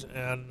things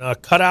and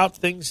cut out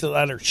things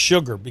that are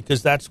sugar,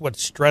 because that's what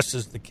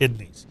stresses the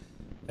kidneys.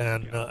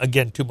 And,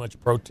 again, too much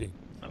protein.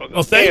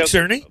 Well, thanks,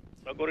 Ernie.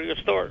 I'll go to your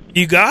store.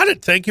 You got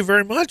it. Thank you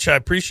very much. I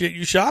appreciate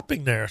you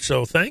shopping there,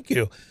 so thank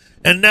you.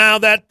 And now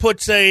that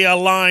puts a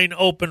line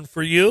open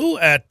for you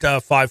at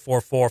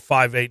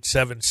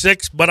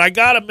 544-5876. But I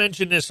got to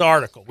mention this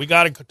article. We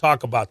got to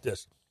talk about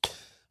this.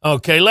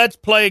 Okay, let's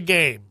play a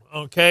game,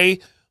 okay?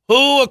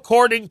 Who,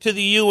 according to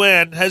the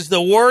UN, has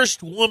the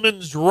worst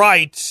women's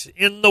rights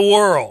in the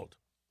world?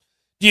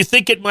 Do you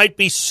think it might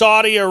be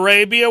Saudi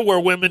Arabia, where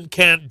women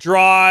can't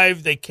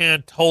drive, they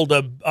can't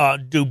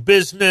do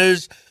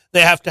business,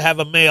 They have to have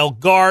a male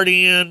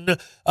guardian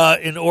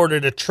in order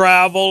to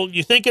travel.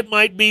 You think it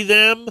might be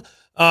them,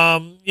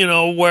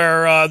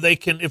 where they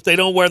can, if they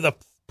don't wear the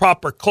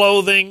proper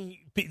clothing,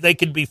 they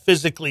can be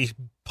physically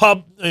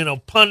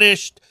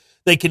punished.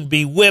 They can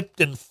be whipped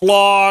and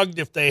flogged.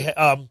 If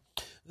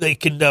they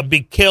can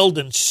be killed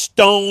and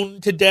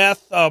stoned to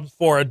death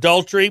for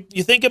adultery.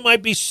 You think it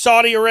might be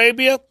Saudi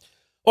Arabia?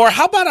 Or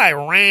how about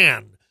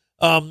Iran,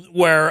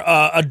 where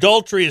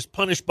adultery is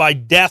punished by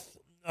death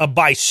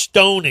by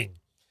stoning,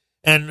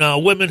 and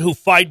women who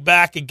fight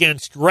back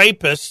against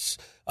rapists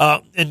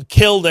and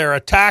kill their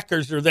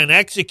attackers are then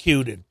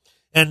executed,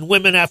 and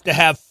women have to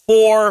have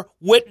 4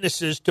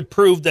 witnesses to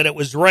prove that it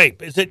was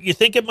rape. You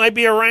think it might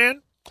be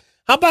Iran?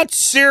 How about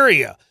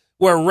Syria,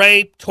 where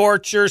rape,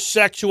 torture,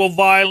 sexual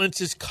violence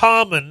is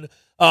common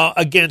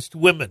against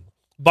women,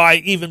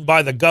 even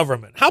by the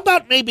government? How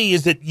about maybe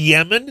is it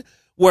Yemen,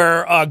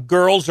 where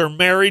girls are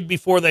married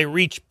before they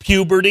reach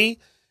puberty,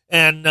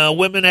 and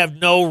women have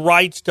no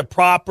rights to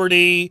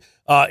property,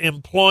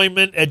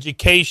 employment,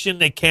 education.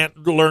 They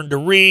can't learn to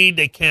read.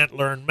 They can't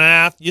learn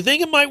math. You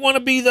think it might want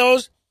to be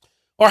those?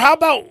 Or how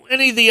about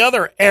any of the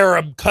other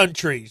Arab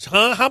countries?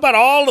 How about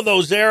all of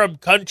those Arab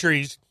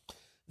countries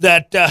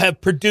that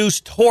have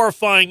produced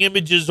horrifying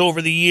images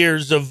over the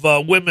years of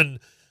women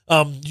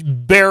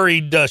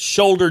buried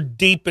shoulder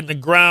deep in the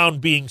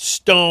ground, being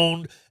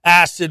stoned,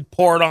 acid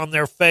poured on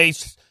their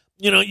face?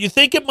 You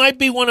think it might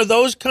be one of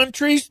those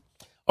countries?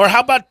 Or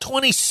how about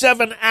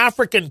 27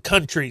 African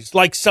countries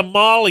like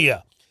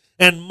Somalia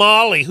and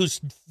Mali,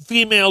 whose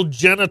female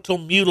genital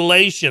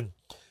mutilation,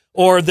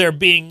 or they're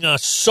being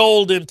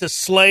sold into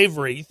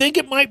slavery? You think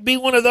it might be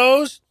one of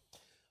those?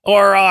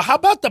 Or how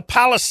about the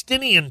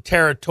Palestinian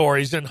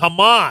territories and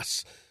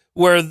Hamas,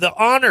 where the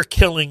honor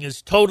killing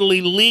is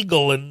totally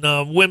legal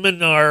and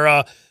women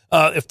are,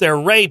 if they're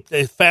raped,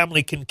 the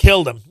family can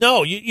kill them?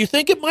 No. You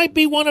think it might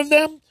be one of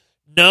them?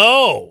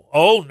 No.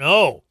 Oh,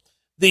 no.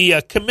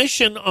 The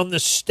Commission on the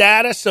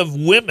Status of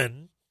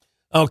Women,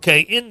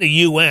 in the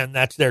UN,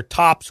 that's their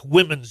top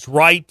women's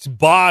rights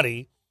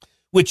body,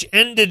 which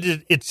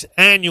ended its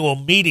annual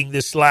meeting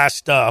this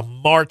last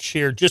March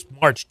here, just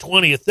March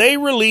 20th. They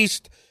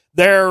released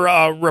their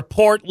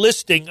report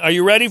listing, are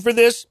you ready for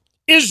this?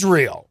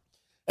 Israel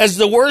as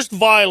the worst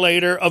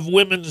violator of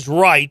women's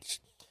rights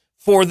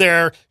for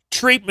their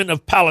treatment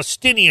of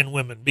Palestinian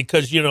women,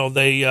 because,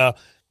 they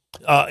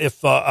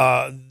if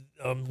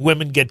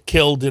women get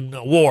killed in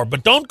war.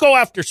 But don't go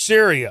after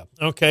Syria,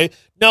 okay?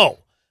 No,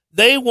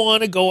 they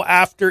want to go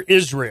after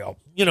Israel.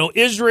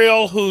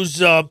 Israel,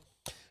 whose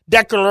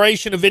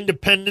Declaration of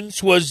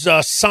Independence was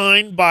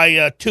signed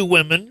by 2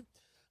 women.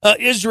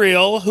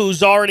 Israel,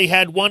 who's already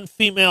had 1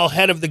 female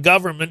head of the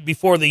government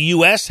before the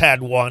U.S.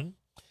 had one.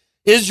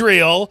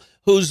 Israel,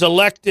 who's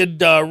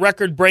elected a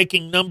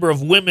record-breaking number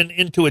of women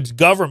into its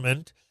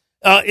government.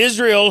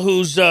 Israel,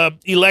 who's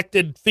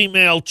elected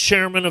female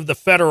chairman of the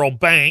federal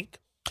bank.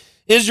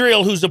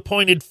 Israel, who's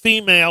appointed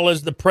female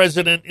as the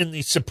president in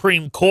the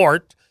Supreme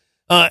Court.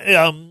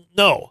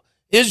 No,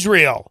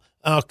 Israel,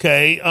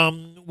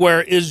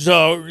 where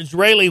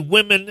Israeli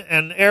women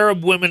and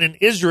Arab women in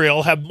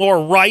Israel have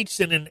more rights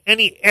than in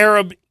any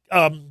Arab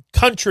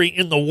country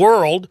in the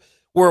world,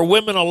 where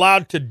women are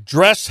allowed to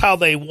dress how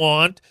they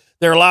want.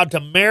 They're allowed to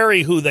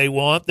marry who they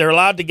want. They're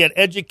allowed to get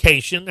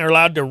education. They're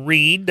allowed to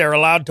read. They're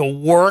allowed to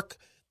work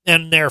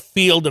in their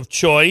field of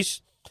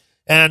choice.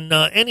 And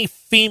any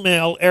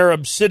female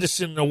Arab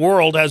citizen in the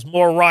world has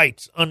more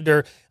rights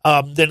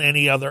than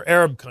any other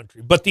Arab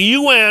country. But the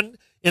UN,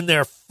 in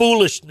their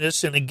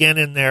foolishness and again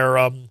in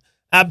their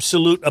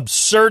absolute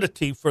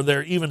absurdity for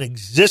their even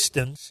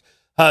existence,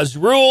 has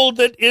ruled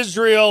that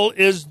Israel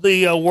is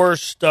the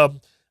worst.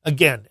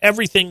 Again,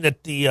 everything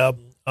that the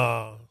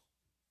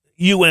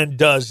UN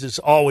does is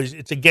always,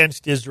 it's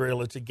against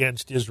Israel. It's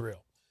against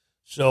Israel.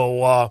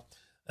 So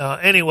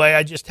anyway,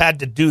 I just had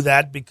to do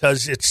that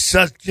because it's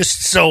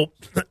just so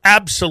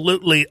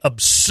absolutely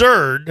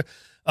absurd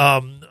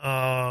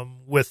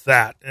with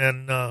that.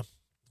 And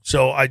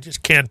so I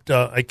just can't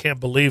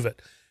believe it.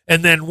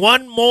 And then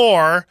one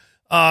more,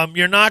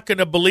 you're not going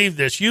to believe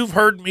this. You've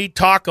heard me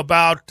talk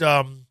about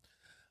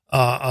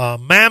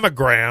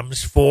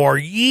mammograms for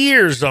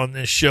years on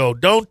this show.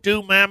 Don't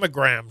do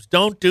mammograms.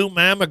 Don't do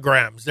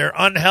mammograms. They're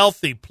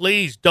unhealthy.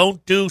 Please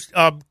don't do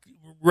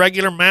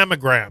regular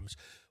mammograms.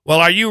 Well,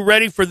 are you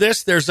ready for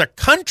this? There's a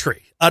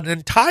country, an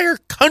entire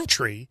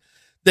country,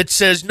 that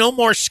says no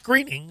more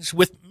screenings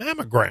with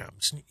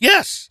mammograms.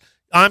 Yes,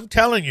 I'm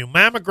telling you,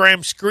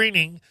 mammogram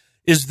screening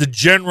is the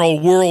general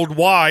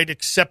worldwide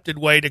accepted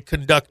way to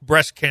conduct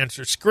breast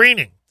cancer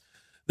screening.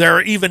 There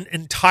are even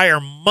entire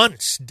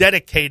months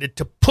dedicated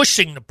to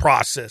pushing the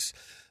process.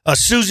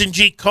 Susan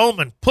G.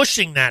 Komen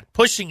pushing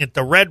it,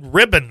 the red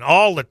ribbon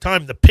all the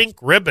time, the pink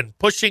ribbon,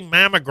 pushing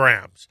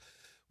mammograms.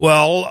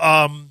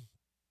 Well,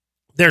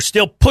 they're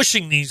still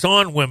pushing these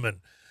on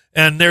women.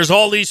 And there's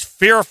all these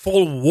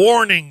fearful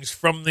warnings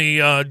from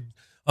the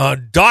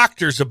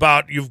doctors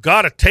about you've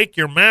got to take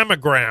your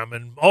mammogram.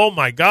 And, oh,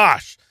 my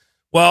gosh.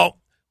 Well,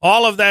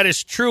 all of that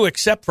is true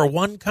except for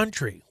one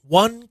country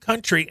one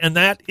country, and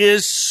that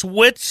is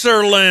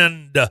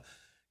Switzerland.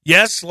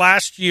 Yes,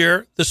 last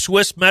year, the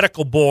Swiss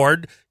Medical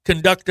Board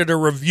conducted a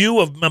review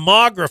of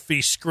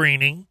mammography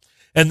screening,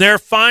 and their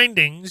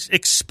findings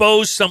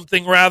exposed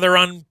something rather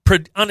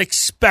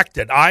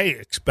unexpected. I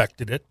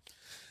expected it.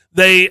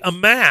 They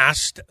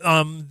assessed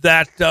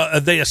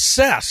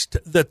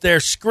that their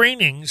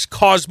screenings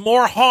cause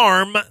more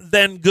harm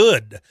than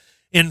good.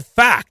 In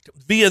fact,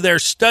 via their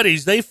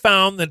studies, they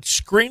found that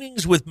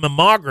screenings with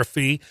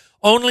mammography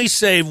only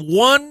save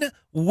one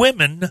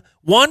woman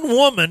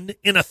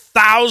in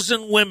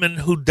 1,000 women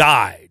who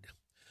died.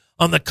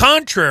 On the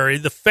contrary,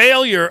 the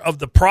failure of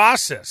the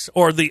process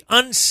or the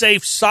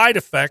unsafe side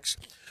effects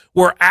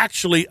were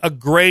actually a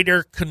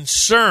greater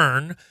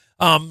concern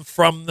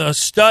from the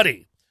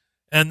study.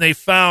 And they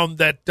found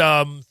that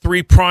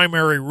 3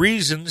 primary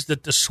reasons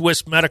that the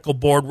Swiss Medical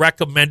Board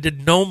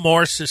recommended no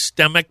more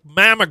systemic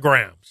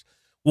mammograms.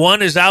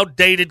 One is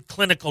outdated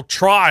clinical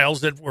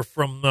trials that were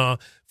from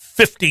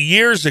 50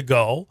 years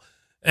ago,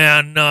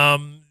 and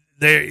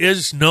there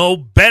is no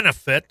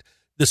benefit.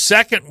 The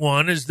second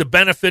one is the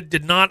benefit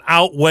did not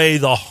outweigh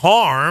the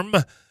harm,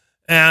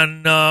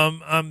 and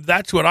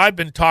that's what I've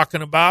been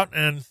talking about.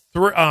 And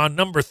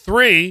number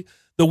 3,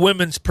 the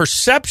women's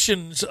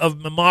perceptions of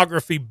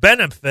mammography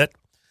benefit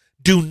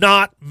do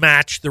not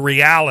match the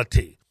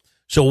reality.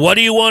 So what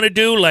do you want to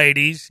do,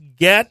 ladies?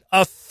 Get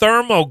a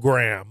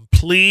thermogram.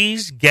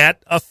 Please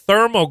get a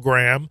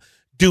thermogram.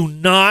 Do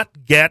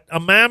not get a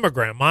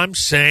mammogram. I'm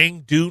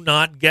saying do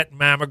not get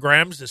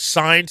mammograms. The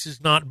science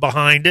is not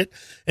behind it.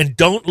 And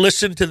don't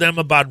listen to them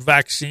about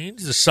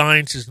vaccines. The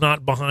science is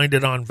not behind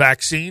it on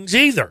vaccines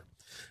either.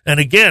 And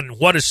again,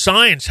 what does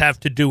science have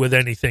to do with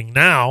anything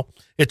now?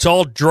 It's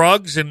all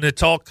drugs and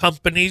it's all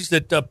companies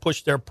that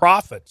push their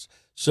profits.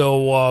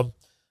 So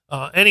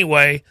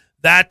anyway,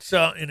 that's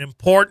an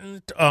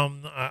important,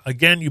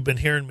 again, you've been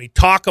hearing me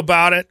talk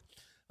about it,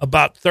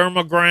 about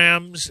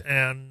thermograms.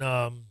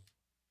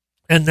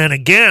 And then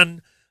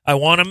again, I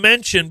want to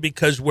mention,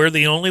 because we're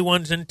the only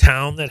ones in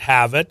town that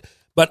have it,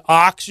 but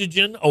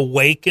oxygen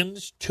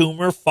awakens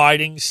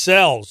tumor-fighting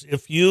cells.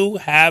 If you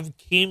have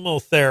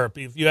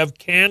chemotherapy, if you have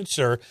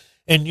cancer,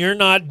 and you're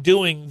not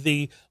doing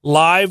the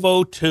live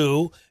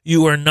O2,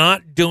 you are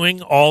not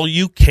doing all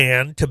you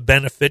can to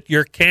benefit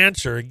your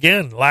cancer.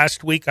 Again,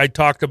 last week I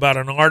talked about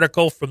an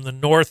article from the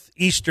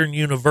Northeastern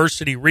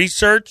University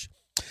research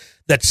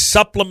that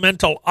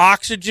supplemental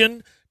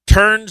oxygen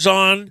turns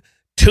on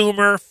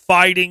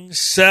tumor-fighting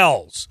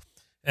cells.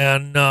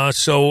 And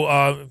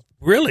so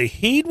really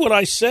heed what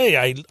I say.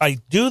 I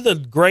do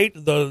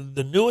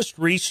the newest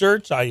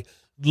research. I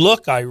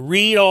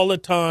read all the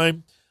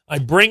time. I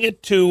bring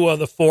it to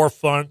the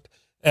forefront,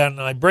 and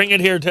I bring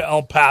it here to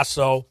El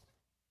Paso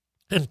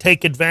and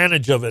take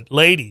advantage of it.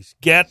 Ladies,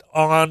 get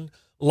on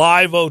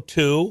Live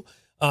O2.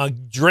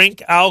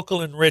 Drink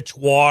alkaline-rich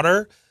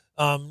water.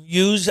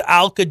 Use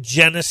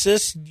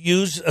Alkagenesis.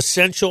 Use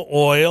essential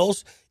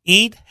oils.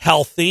 Eat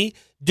healthy.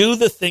 Do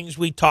the things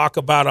we talk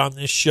about on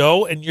this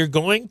show, and you're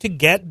going to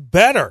get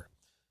better.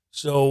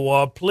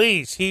 So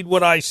please heed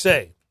what I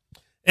say.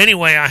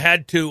 Anyway, I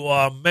had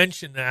to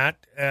mention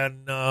that,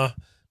 and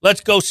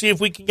let's go see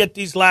if we can get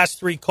these last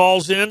 3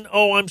 calls in.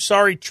 Oh, I'm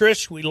sorry,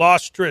 Trish. We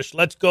lost Trish.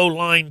 Let's go.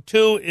 Line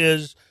 2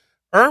 is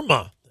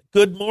Irma.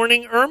 Good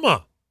morning,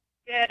 Irma.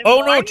 Good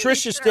morning, no,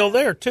 Trish is still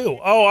there, too.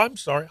 Oh, I'm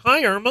sorry.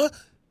 Hi, Irma.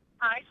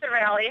 Hi, Sir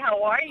Ellie.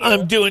 How are you?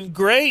 I'm doing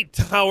great.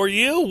 How are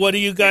you? What do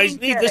you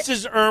guys need? This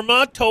is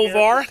Irma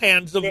Tovar,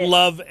 Hands of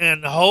Love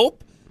and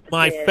Hope,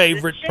 my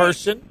favorite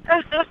person.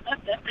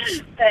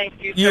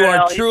 Thank you, Sir You are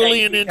Ellie. truly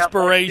Thank an you.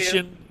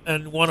 inspiration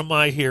and one of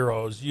my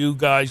heroes. You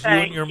guys, you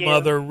and your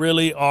mother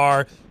really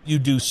are. You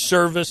do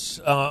service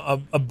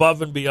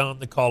above and beyond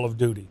the call of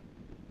duty.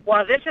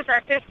 Well, this is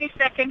our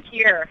 52nd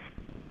year.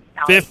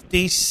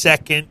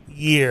 52nd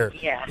year.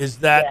 Yes. Is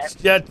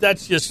that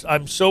that's just,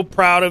 I'm so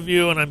proud of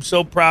you, and I'm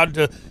so proud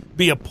to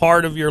be a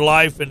part of your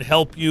life and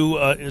help you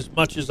as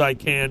much as I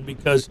can,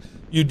 because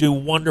you do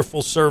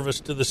wonderful service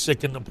to the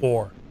sick and the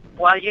poor.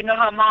 Well, you know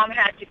how Mom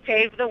had to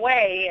pave the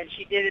way, and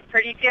she did it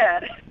pretty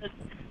good.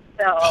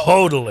 So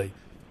Totally.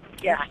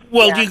 Yeah.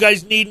 Well, yeah. do you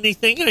guys need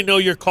anything? I know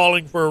you're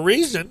calling for a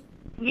reason.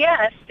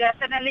 Yes,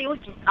 definitely.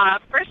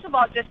 First of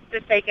all, just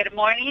to say good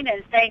morning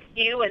and thank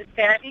you and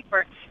Sandy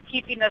for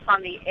keeping us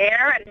on the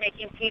air and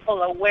making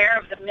people aware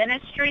of the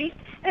ministry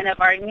and of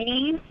our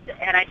needs.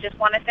 And I just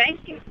want to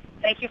thank you.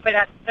 Thank you for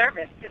that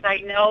service, because I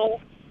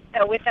know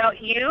that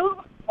without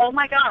you, oh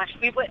my gosh,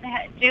 we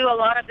wouldn't do a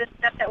lot of the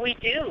stuff that we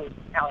do,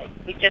 Ellie.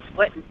 We just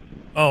wouldn't.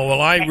 Oh,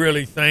 well, I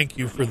really thank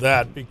you for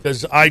that,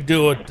 because I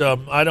do it.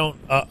 I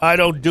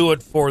don't do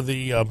it for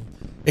the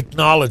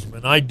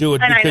acknowledgement. I do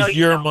it because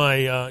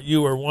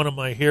you are one of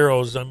my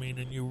heroes. I mean,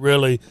 and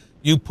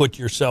you put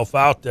yourself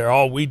out there.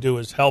 All we do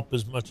is help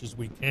as much as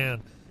we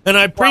can. And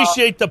I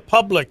appreciate the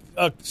public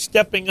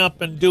stepping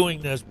up and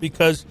doing this,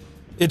 because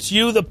it's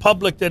you, the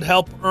public, that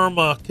help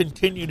Irma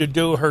continue to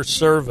do her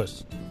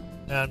service.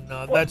 And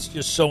that's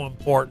just so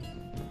important.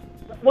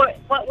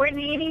 What we're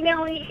needing,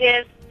 Ellie,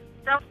 is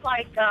stuff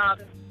like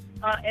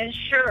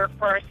insure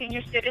for our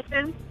senior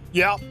citizens.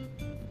 Yeah.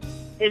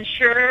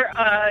 Ensure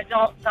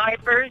adult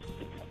diapers.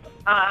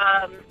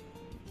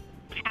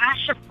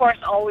 Cash, of course,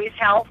 always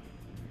helps.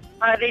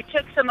 They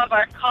took some of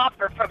our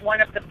copper from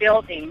one of the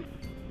buildings.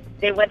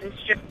 They went and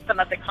stripped some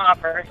of the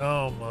copper.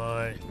 Oh,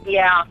 my.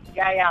 Yeah.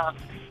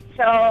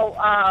 So,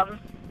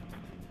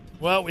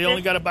 well, we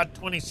only got about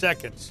 20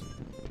 seconds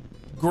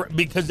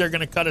because they're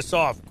going to cut us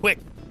off. Quick.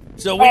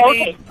 So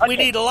we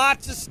need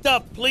lots of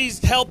stuff. Please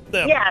help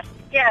them. Yes.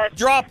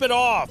 Drop it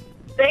off.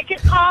 They can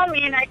call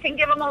me and I can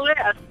give them a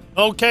list.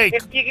 Okay.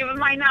 If you give them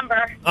my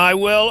number. I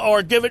will,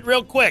 or give it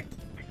real quick.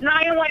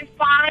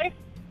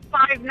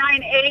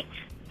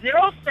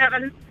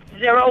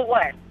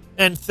 915-598-0701.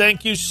 And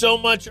thank you so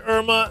much,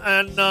 Irma.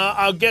 And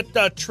I'll get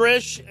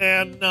Trish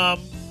and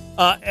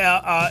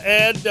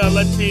Ed,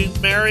 let's see,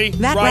 Mary.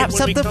 That wraps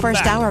up the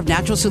first hour of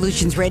Natural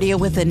Solutions Radio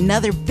with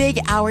another big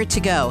hour to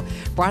go.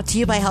 Brought to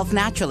you by Health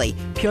Naturally,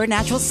 pure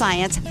natural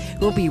science.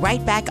 We'll be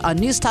right back on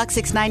News Talk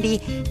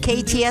 690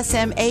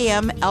 KTSM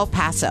AM El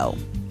Paso.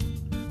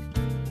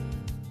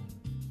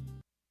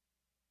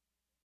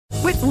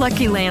 With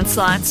Lucky Land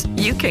Slots,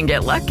 you can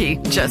get lucky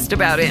just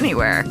about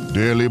anywhere.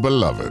 Dearly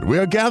beloved, we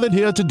are gathered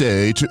here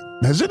today to...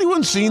 Has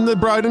anyone seen the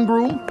bride and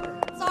groom?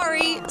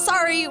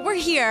 Sorry, we're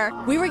here.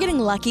 We were getting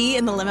lucky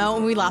in the limo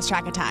and we lost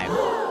track of time.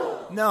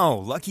 No,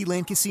 Lucky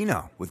Land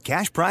Casino, with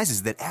cash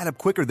prizes that add up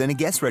quicker than a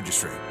guest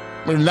registry.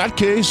 In that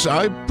case,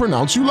 I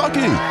pronounce you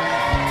lucky.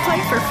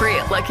 Play for free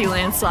at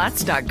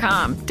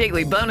LuckyLandSlots.com.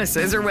 Daily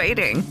bonuses are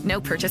waiting. No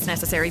purchase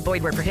necessary.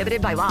 Void where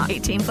prohibited by law.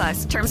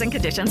 18+. Terms and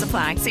conditions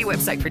apply. See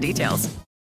website for details.